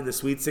Marquette in the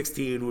Sweet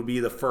 16 would be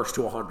the first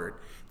to 100.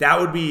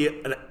 That would be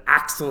an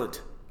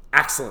excellent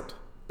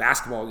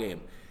basketball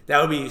game.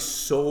 That would be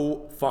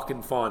so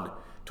fucking fun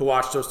to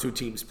watch those 2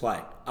 teams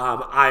play.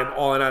 I'm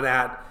all in on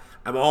that.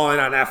 I'm all in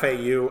on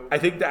FAU. I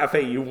think the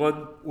FAU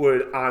one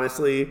would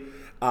honestly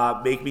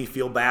make me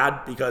feel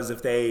bad because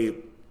if they,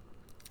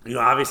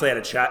 obviously had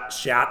a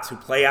shot to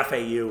play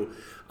FAU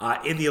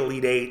in the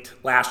Elite Eight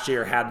last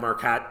year, had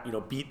Marquette,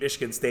 beat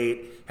Michigan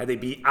State, had they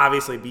beat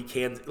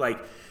Kansas, like,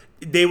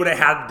 they would have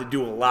had to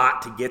do a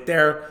lot to get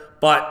there,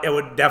 but it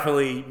would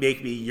definitely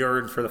make me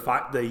yearn for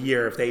the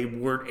year if they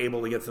weren't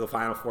able to get to the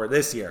Final Four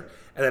this year.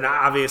 And then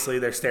obviously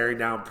they're staring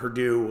down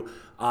Purdue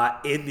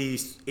in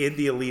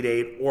the Elite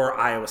Eight or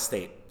Iowa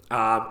State.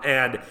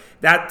 And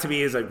that to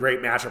me is a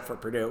great matchup for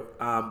Purdue.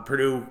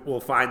 Purdue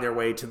will find their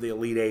way to the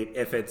Elite Eight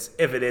if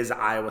it is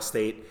Iowa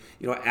State,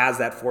 as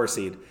that 4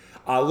 seed.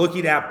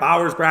 Looking at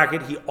Bauer's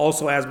bracket, he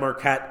also has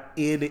Marquette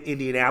in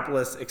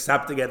Indianapolis,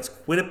 except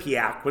against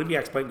Quinnipiac.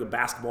 Quinnipiac's playing good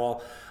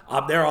basketball.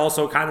 They're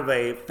also kind of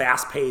a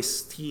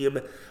fast-paced team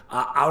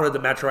out of the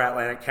Metro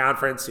Atlantic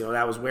Conference.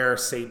 That was where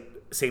St.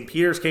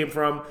 Peter's came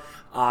from.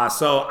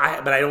 But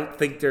I don't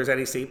think there's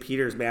any St.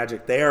 Peter's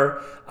magic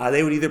there.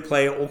 They would either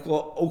play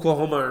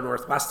Oklahoma or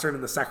Northwestern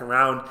in the second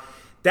round.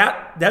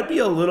 That'd be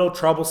a little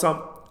troublesome,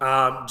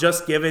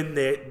 just given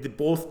that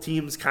both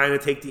teams kind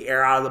of take the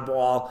air out of the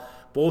ball.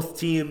 Both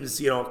teams,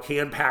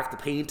 can pack the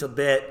paint a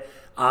bit.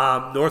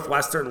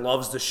 Northwestern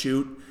loves to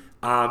shoot.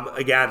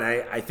 Again,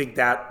 I think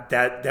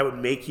that would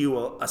make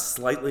you a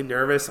slightly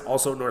nervous.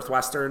 Also,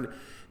 Northwestern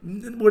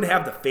would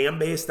have the fan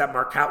base that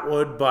Marquette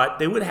would, but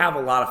they would have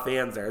a lot of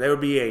fans there. There would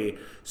be a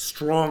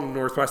strong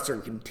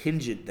Northwestern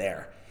contingent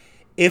there.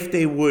 If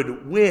they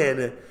would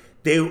win,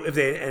 if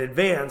they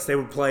advance, they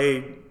would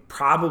play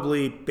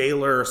probably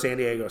Baylor or San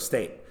Diego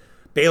State.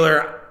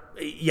 Baylor,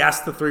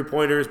 yes, the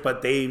 3-pointers,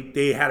 but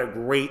they had a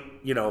great,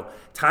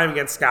 time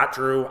against Scott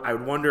Drew. I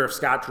would wonder if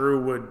Scott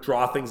Drew would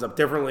draw things up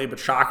differently, but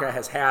Shaka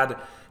has had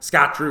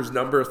Scott Drew's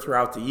number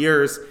throughout the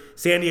years.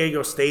 San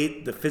Diego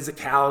State, the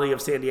physicality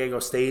of San Diego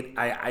State,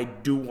 I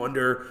do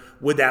wonder,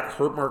 would that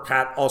hurt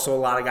Marquette? Also, a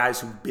lot of guys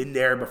who've been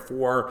there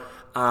before.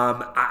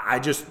 I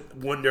just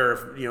wonder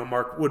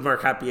if, would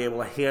Marquette be able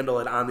to handle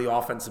it on the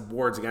offensive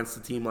boards against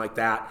a team like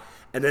that?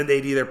 And then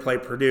they'd either play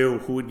Purdue,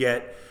 who would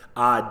get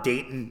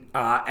Dayton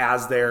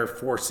as their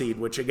 4 seed,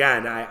 which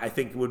again, I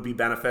think would be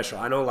beneficial.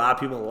 I know a lot of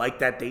people like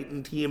that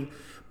Dayton team,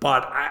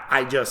 but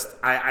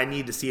I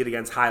need to see it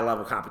against high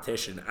level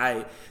competition.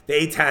 The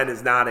A10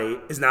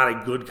 is not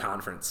a good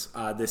conference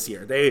this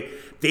year.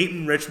 Dayton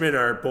and Richmond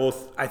are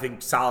both, I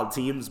think, solid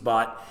teams,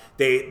 but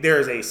there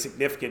is a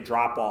significant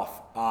drop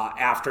off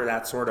after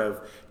that sort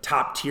of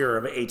top tier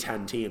of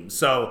A10 teams.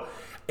 So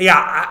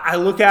yeah, I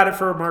look at it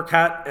for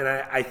Marquette, and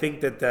I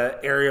think that the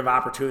area of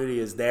opportunity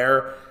is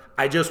there.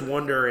 I just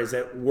wonder, is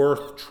it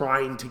worth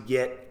trying to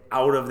get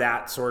out of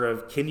that sort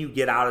of, can you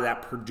get out of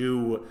that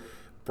Purdue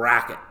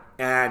bracket?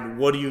 And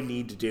what do you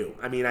need to do?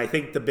 I mean, I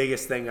think the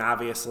biggest thing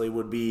obviously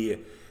would be,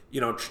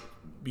 you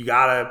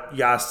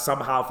gotta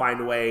somehow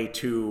find a way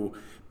to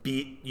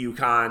beat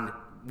UConn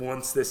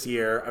once this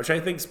year, which I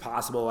think is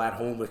possible at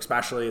home,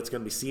 especially. It's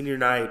going to be senior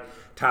night.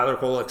 Tyler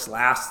Kolek's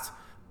last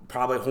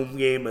probably home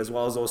game, as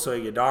well as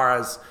Osoi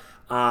Gadara's.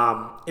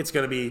 It's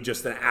going to be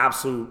just an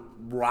absolute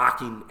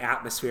rocking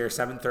atmosphere,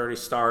 7:30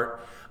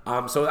 start.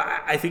 So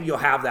I think you'll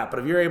have that.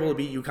 But if you're able to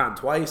beat UConn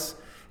twice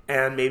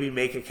and maybe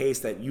make a case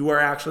that you are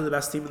actually the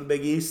best team in the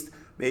Big East,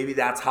 maybe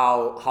that's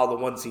how the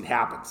 1 seed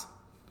happens.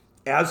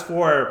 As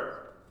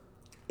for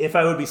if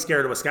I would be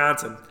scared of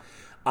Wisconsin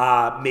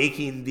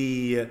making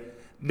the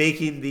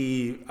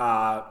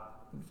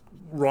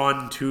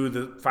run to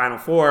the Final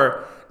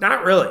Four,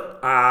 not really.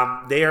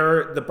 They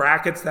are the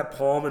brackets that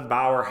Palm and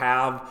Bauer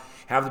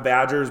have the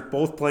Badgers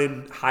both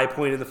playing High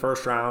Point in the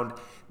first round.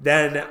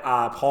 Then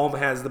Palm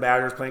has the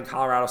Badgers playing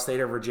Colorado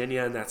State or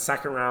Virginia in that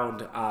second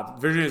round.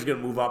 Virginia's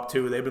going to move up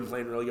too. They've been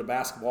playing really good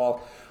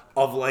basketball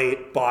of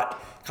late, but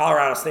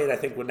Colorado State I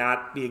think would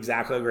not be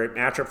exactly a great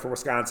matchup for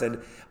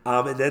Wisconsin.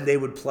 And then they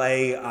would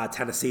play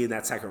Tennessee in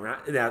that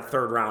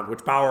third round,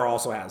 which Bauer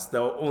also has.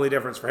 The only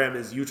difference for him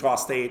is Utah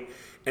State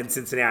and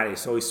Cincinnati.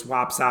 So he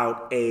swaps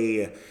out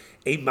a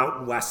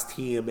Mountain West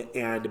team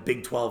and a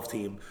Big 12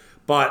 team.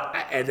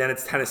 And then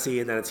it's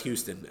Tennessee and then it's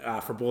Houston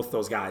for both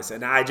those guys.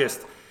 And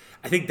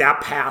I think that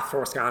path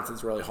for Wisconsin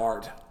is really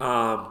hard.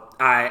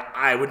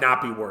 I would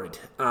not be worried.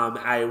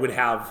 I would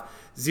have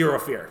zero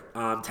fear.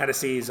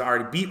 Tennessee's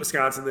already beat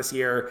Wisconsin this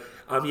year.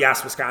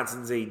 Yes,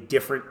 Wisconsin's a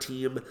different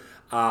team,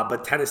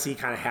 but Tennessee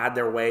kind of had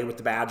their way with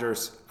the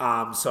Badgers.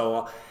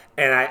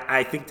 And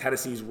I think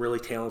Tennessee's really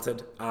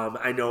talented.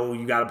 I know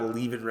you got to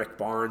believe in Rick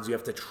Barnes. You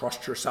have to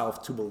trust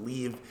yourself to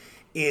believe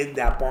in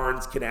that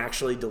Barnes can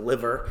actually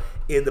deliver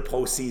in the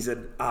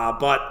postseason.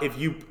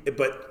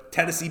 But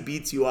Tennessee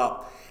beats you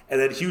up, and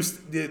then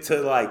Houston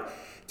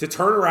to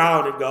turn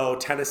around and go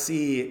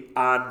Tennessee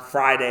on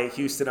Friday,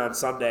 Houston on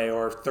Sunday,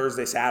 or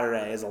Thursday,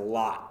 Saturday is a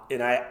lot.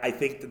 And I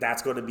think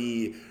that's going to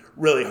be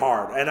really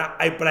hard.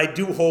 But I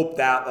do hope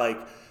that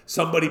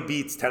somebody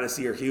beats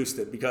Tennessee or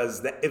Houston,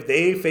 because if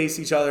they face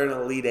each other in an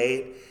Elite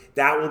Eight,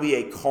 that will be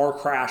a car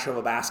crash of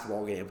a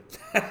basketball game.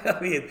 I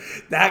mean,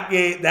 that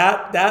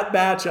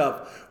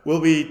matchup will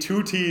be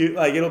two teams,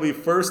 it'll be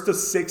first to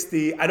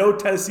 60. I know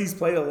Tennessee's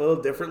played a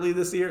little differently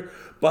this year,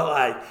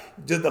 but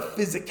the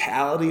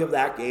physicality of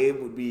that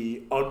game would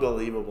be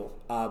unbelievable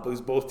because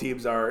both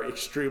teams are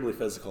extremely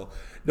physical.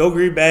 No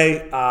Green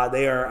Bay.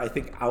 They are, I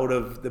think, out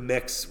of the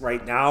mix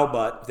right now,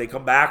 but if they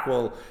come back,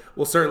 we'll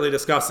certainly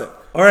discuss it.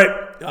 All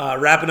right,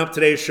 wrapping up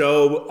today's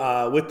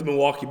show with the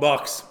Milwaukee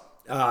Bucks.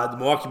 The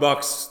Milwaukee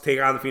Bucks take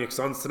on the Phoenix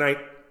Suns tonight.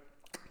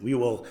 We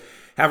will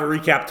have a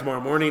recap tomorrow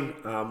morning.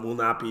 We'll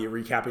not be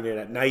recapping it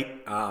at night.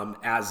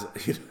 As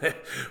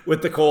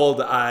with the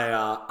cold,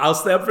 I'll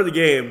stay up for the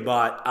game,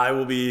 but I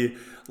will be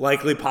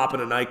likely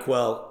popping a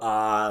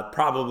NyQuil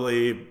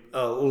probably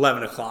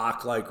 11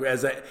 o'clock.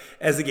 As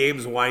the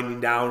game's winding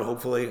down,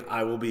 hopefully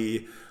I will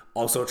be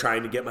also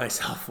trying to get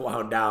myself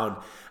wound down.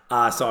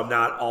 So I'm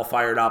not all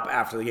fired up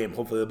after the game.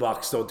 Hopefully the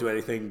Bucks don't do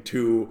anything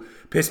to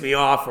piss me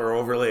off or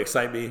overly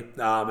excite me,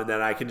 and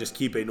then I can just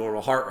keep a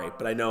normal heart rate.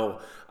 But I know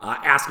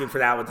asking for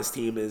that with this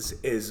team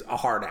is a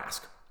hard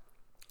ask.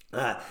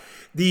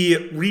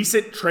 The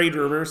recent trade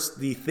rumors,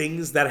 the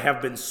things that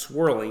have been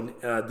swirling,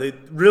 they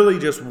really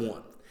just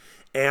one.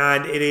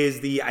 And it is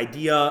the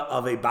idea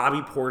of a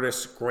Bobby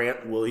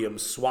Portis-Grant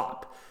Williams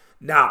swap.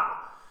 Now,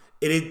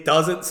 it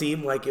doesn't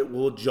seem like it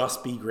will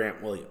just be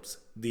Grant Williams.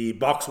 The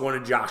Bucks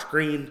wanted Josh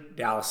Green.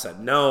 Dallas said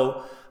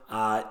no.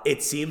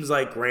 It seems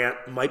like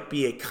Grant might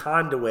be a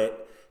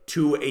conduit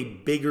to a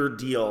bigger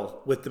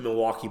deal with the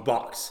Milwaukee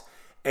Bucks.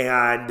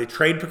 And the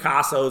trade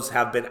Picassos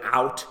have been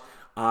out.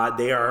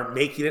 They are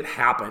making it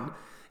happen.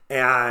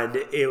 And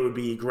it would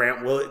be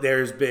Grant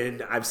Williams.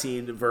 I've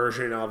seen a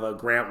version of a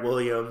Grant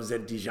Williams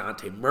and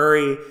DeJounte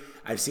Murray.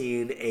 I've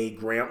seen a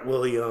Grant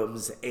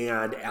Williams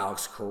and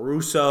Alex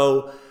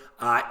Caruso.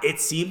 It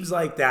seems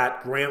like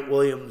that Grant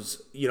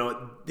Williams,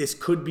 this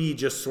could be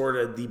just sort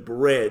of the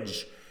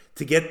bridge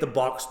to get the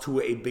Bucks to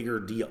a bigger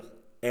deal.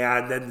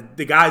 And then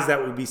the guys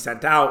that would be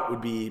sent out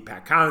would be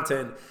Pat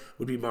Connaughton,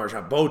 would be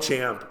Marjon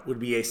Beauchamp, would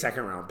be a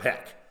second-round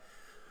pick.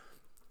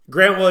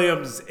 Grant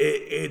Williams,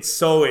 it's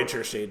so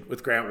interesting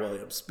with Grant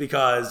Williams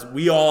because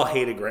we all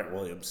hated Grant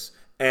Williams.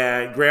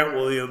 And Grant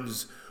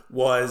Williams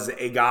was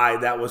a guy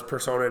that was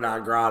persona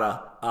non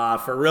grata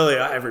for really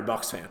every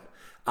Bucs fan.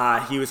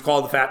 He was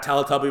called the Fat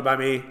Teletubby by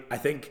me. I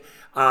think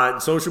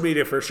on social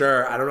media for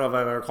sure. I don't know if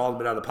I've ever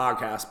called him on the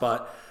podcast,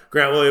 but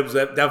Grant Williams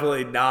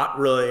definitely not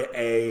really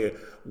a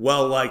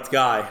well-liked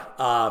guy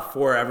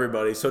for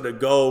everybody. So to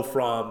go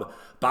from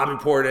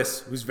Bobby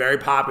Portis, who's very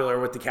popular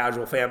with the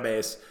casual fan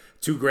base,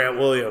 to Grant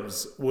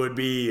Williams would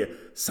be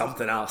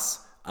something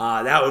else.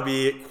 That would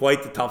be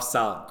quite the tough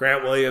sell.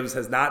 Grant Williams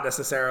has not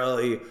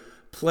necessarily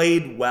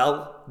played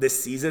well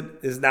this season.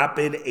 It has not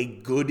been a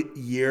good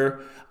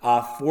year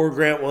for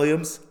Grant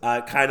Williams.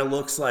 It kind of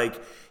looks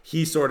like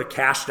he sort of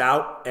cashed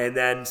out and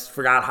then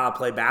forgot how to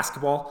play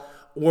basketball.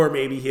 Or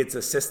maybe it's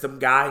a system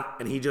guy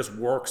and he just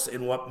works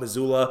in what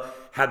Missoula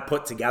had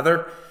put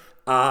together.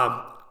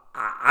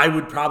 I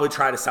would probably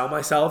try to sell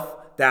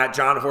myself that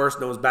John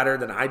Horst knows better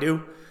than I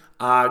do.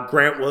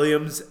 Grant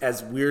Williams,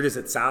 as weird as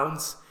it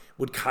sounds,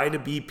 would kind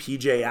of be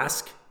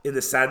PJ-esque in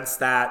the sense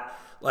that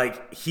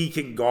like he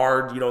can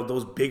guard,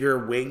 those bigger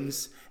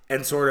wings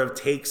and sort of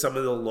take some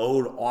of the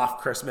load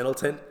off Chris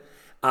Middleton.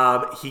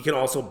 He can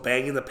also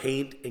bang in the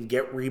paint and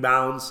get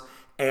rebounds.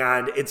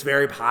 And it's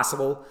very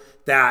possible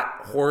that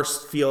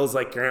Horst feels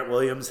like Grant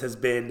Williams has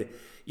been,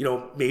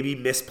 maybe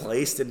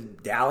misplaced in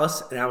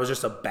Dallas. And that was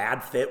just a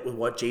bad fit with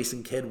what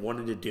Jason Kidd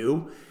wanted to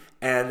do.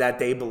 And that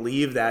they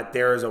believe that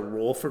there is a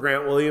role for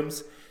Grant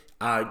Williams.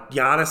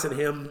 Giannis and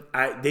him,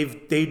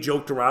 they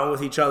joked around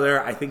with each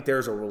other. I think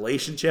there's a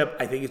relationship.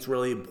 I think it's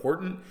really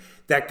important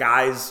that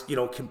guys,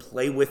 can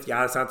play with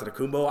Giannis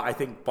Antetokounmpo. I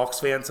think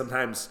Bucs fans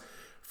sometimes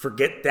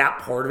forget that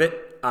part of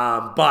it.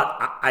 But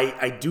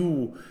I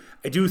do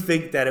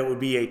think that it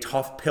would be a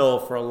tough pill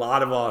for a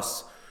lot of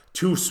us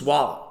to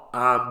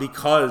swallow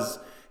because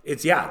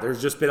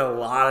there's just been a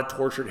lot of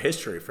tortured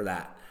history for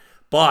that.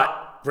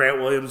 But Grant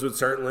Williams would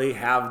certainly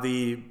have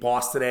the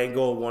Boston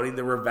angle, wanting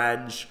the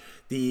revenge.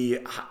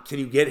 Can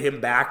you get him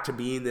back to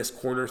being this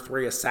corner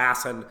three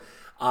assassin?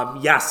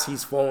 Yes,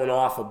 he's fallen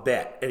off a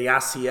bit. And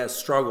yes, he has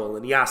struggled.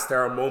 And yes,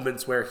 there are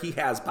moments where he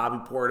has Bobby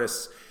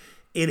Portis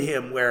in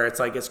him where it's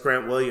like it's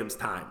Grant Williams'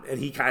 time. And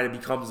he kind of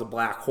becomes a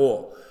black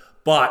hole.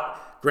 But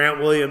Grant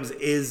Williams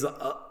is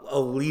a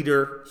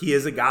leader. He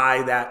is a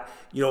guy that,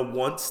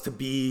 wants to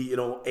be,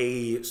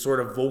 a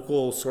sort of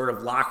vocal, sort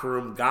of locker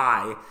room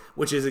guy,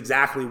 which is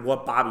exactly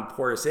what Bobby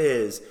Portis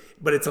is,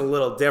 but it's a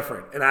little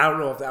different. And I don't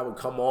know if that would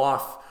come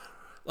off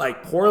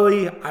like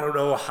poorly. I don't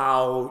know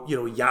how,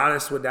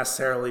 Giannis would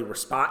necessarily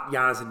respond.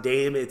 Giannis and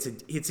Dame, it's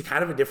a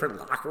kind of a different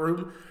locker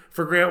room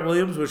for Grant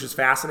Williams, which is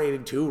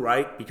fascinating too,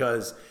 right?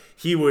 Because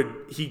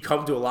he'd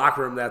come to a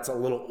locker room that's a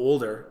little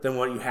older than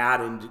what you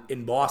had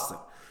in Boston.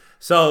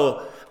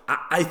 So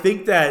I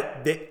think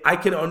that I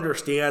can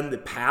understand the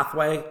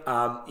pathway.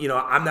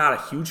 I'm not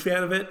a huge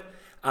fan of it.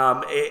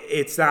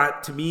 It's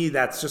not, to me,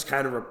 that's just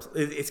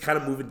it's kind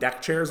of moving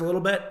deck chairs a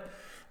little bit.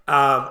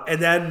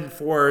 And then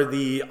for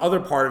the other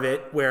part of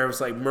it, where it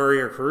was like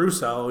Murray or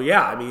Caruso,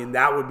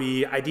 that would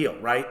be ideal,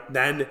 right?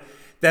 Then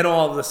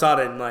all of a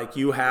sudden, like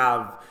you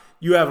have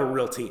a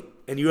real team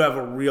and you have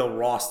a real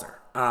roster.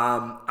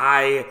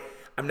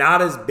 I'm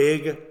not as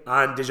big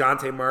on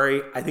DeJounte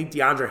Murray. I think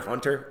DeAndre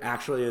Hunter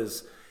actually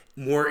is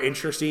more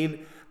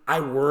interesting.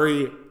 I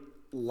worry a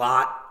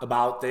lot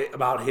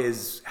about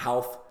his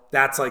health.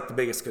 That's like the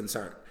biggest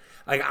concern.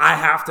 Like I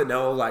have to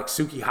know like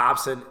Suki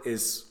Hobson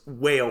is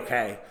way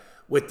okay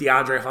with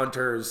DeAndre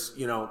Hunter's,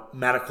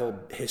 medical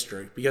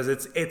history because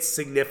it's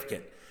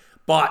significant.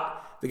 But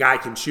the guy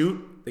can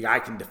shoot, the guy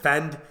can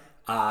defend.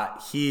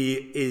 He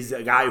is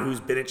a guy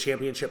who's been a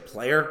championship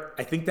player.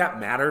 I think that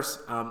matters.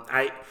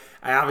 I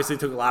obviously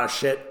took a lot of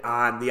shit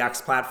on the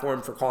X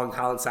platform for calling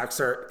Colin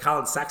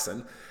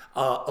Sexton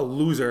a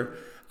loser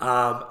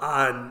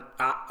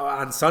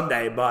on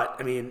Sunday, but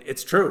I mean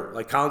it's true.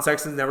 Like Colin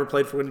Sexton's never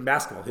played for winning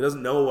basketball. He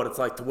doesn't know what it's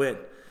like to win,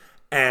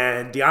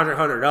 and DeAndre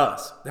Hunter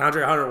does.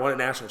 DeAndre Hunter won a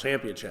national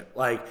championship.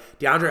 Like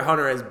DeAndre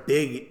Hunter has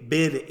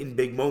been in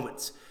big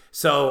moments.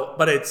 So,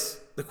 but it's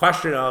the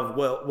question of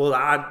will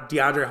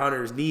DeAndre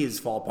Hunter's knees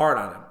fall apart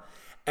on him?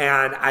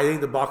 And I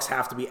think the Bucs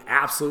have to be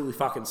absolutely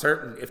fucking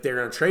certain if they're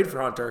going to trade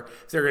for Hunter,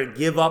 if they're going to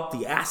give up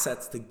the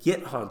assets to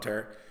get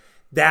Hunter,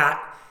 that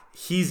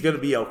he's going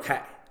to be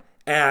okay.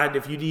 And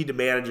if you need to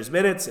manage his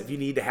minutes, if you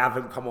need to have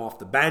him come off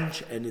the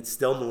bench and it's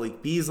still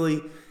Malik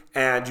Beasley,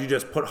 and you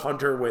just put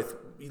Hunter with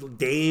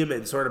Dame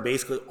and sort of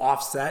basically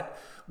offset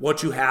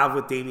what you have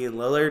with Damian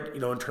Lillard,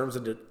 in terms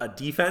of a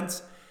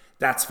defense,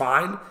 that's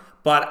fine.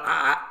 But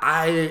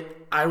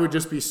I would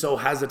just be so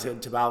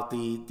hesitant about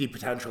the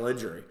potential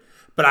injury.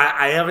 But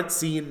I haven't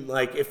seen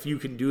like if you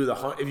can do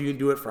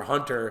it for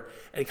Hunter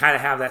and kind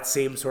of have that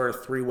same sort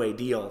of three-way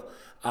deal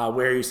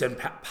where you send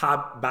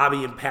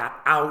Bobby and Pat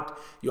out,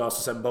 you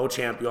also send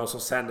Beauchamp, you also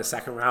send a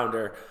second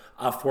rounder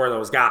for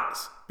those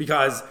guys,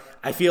 because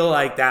I feel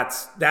like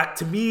that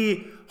to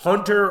me,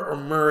 Hunter or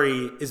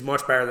Murray is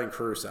much better than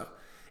Caruso.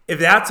 if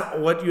that's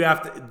what you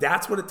have to,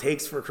 that's what it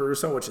takes for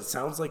Caruso, which it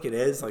sounds like it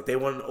is. Like they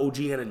want an OG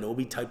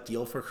Anunoby type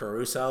deal for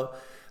Caruso.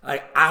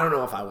 Like I don't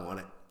know if I want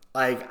it.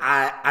 Like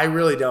I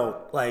really don't.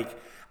 Like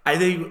I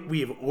think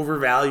we've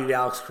overvalued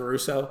Alex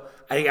Caruso.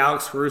 I think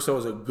Alex Caruso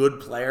is a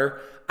good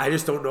player. I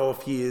just don't know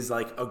if he is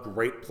like a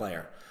great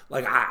player.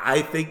 Like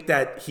I think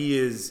that he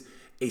is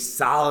a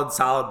solid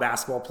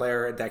basketball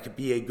player that could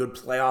be a good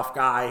playoff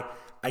guy.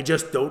 I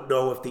just don't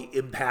know if the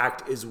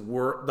impact is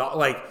worth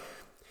like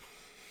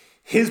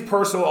his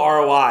personal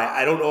ROI.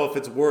 I don't know if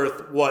it's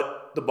worth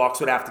what the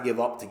Bucks would have to give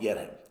up to get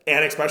him.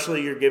 And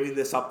especially you're giving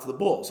this up to the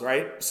Bulls,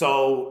 right?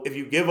 So if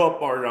you give up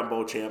MarJon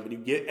Beauchamp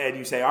and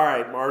you say, all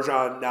right,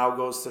 MarJon now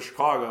goes to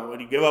Chicago,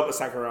 and you give up a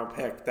second round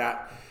pick,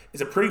 that is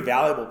a pretty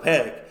valuable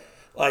pick.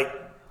 Like,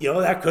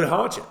 that could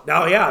haunt you.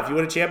 Now, yeah, if you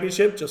win a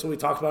championship, just what we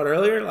talked about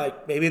earlier,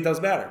 like maybe it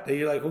doesn't matter. Then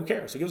you're like, who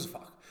cares? Who gives a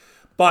fuck?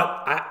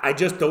 But I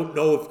just don't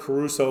know if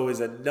Caruso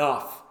is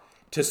enough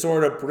to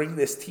sort of bring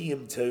this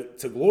team to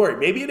glory.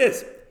 Maybe it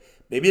is.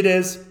 Maybe it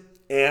is,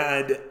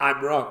 and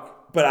I'm wrong.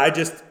 But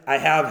I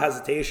have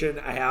hesitation.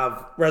 I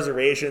have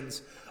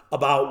reservations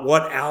about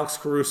what Alex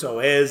Caruso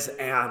is.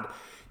 And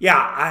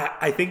yeah,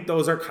 I think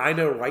those are kind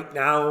of right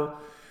now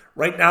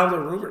the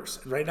rumors.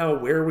 And right now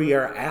where we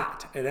are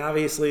at. And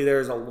obviously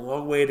there's a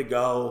long way to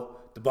go.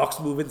 The Bucks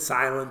move in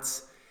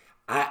silence.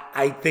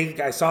 I think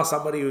I saw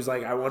somebody who's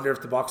like, I wonder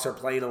if the Bucks are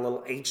playing a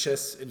little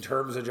anxious in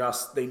terms of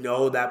just they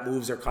know that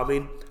moves are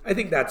coming. I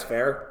think that's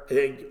fair.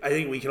 I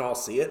think we can all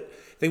see it.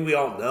 I think we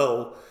all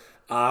know.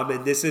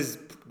 And this is,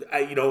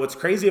 what's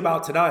crazy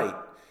about tonight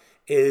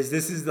is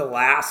this is the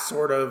last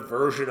sort of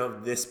version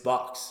of this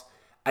Bucks.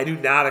 I do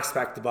not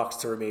expect the Bucks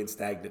to remain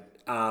stagnant.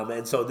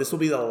 And so this will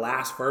be the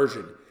last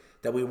version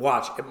that we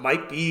watch. It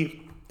might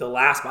be the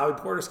last Bobby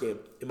Portis game.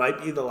 It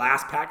might be the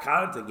last Pat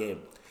Connaughton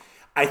game.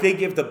 I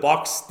think if the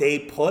Bucks stay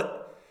put,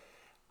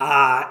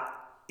 we're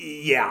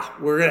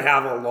going to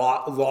have a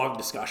long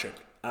discussion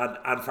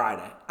on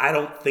Friday. I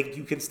don't think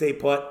you can stay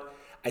put.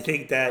 I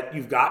think that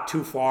you've got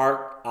too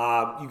far.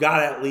 You got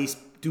to at least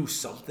do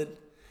something.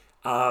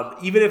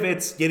 Even if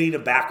it's getting a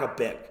backup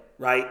big,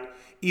 right?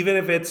 Even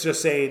if it's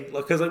just saying,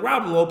 because like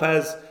Robin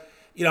Lopez,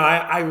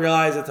 I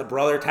realize it's a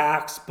brother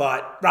tax,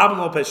 but Robin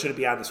Lopez shouldn't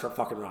be on this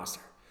fucking roster.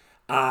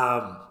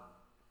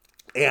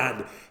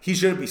 And he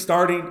shouldn't be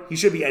starting. He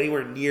should be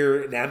anywhere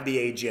near an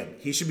NBA gym.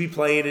 He should be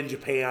playing in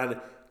Japan,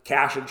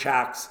 cashing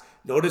checks.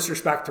 No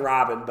disrespect to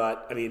Robin,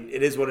 but I mean,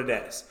 it is what it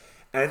is.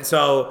 And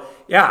so,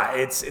 yeah,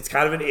 it's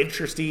kind of an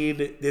interesting,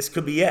 this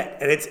could be it.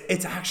 And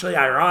it's actually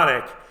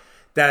ironic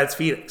that it's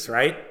Phoenix,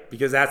 right?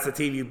 Because that's the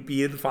team you'd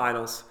be in the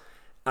finals.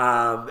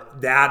 That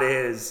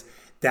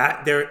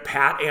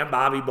Pat and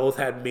Bobby both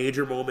had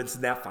major moments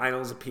in that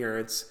finals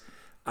appearance.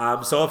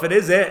 So if it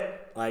is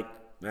it, like,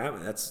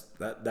 man,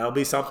 that'll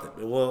be something.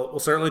 And we'll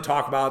certainly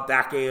talk about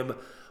that game.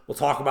 We'll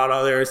talk about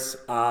others,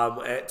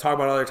 talk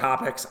about other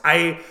topics.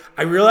 I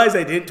realized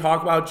I didn't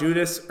talk about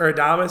Judas or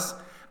Adamas.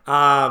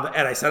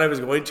 And I said I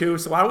was going to,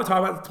 so why don't we talk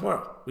about it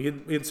tomorrow? We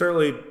can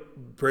certainly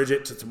bridge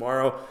it to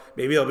tomorrow.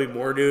 Maybe there'll be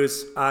more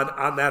news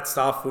on that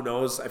stuff. Who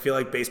knows? I feel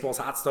like baseball's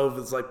hot stove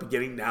is like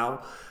beginning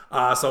now.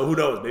 So who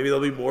knows? Maybe there'll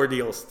be more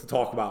deals to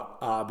talk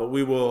about. But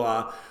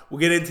we'll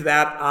get into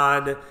that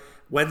on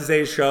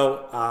Wednesday's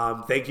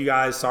show. Thank you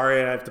guys.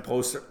 Sorry I have to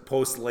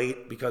post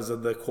late because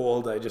of the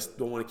cold. I just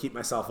don't want to keep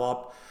myself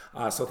up.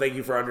 So thank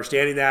you for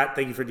understanding that.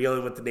 Thank you for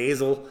dealing with the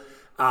nasal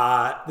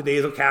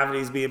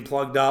cavities being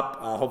plugged up.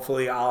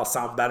 Hopefully I'll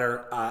sound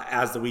better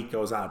as the week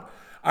goes on.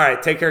 All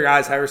right, take care,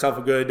 guys. Have yourself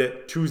a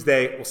good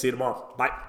Tuesday. We'll see you tomorrow. Bye.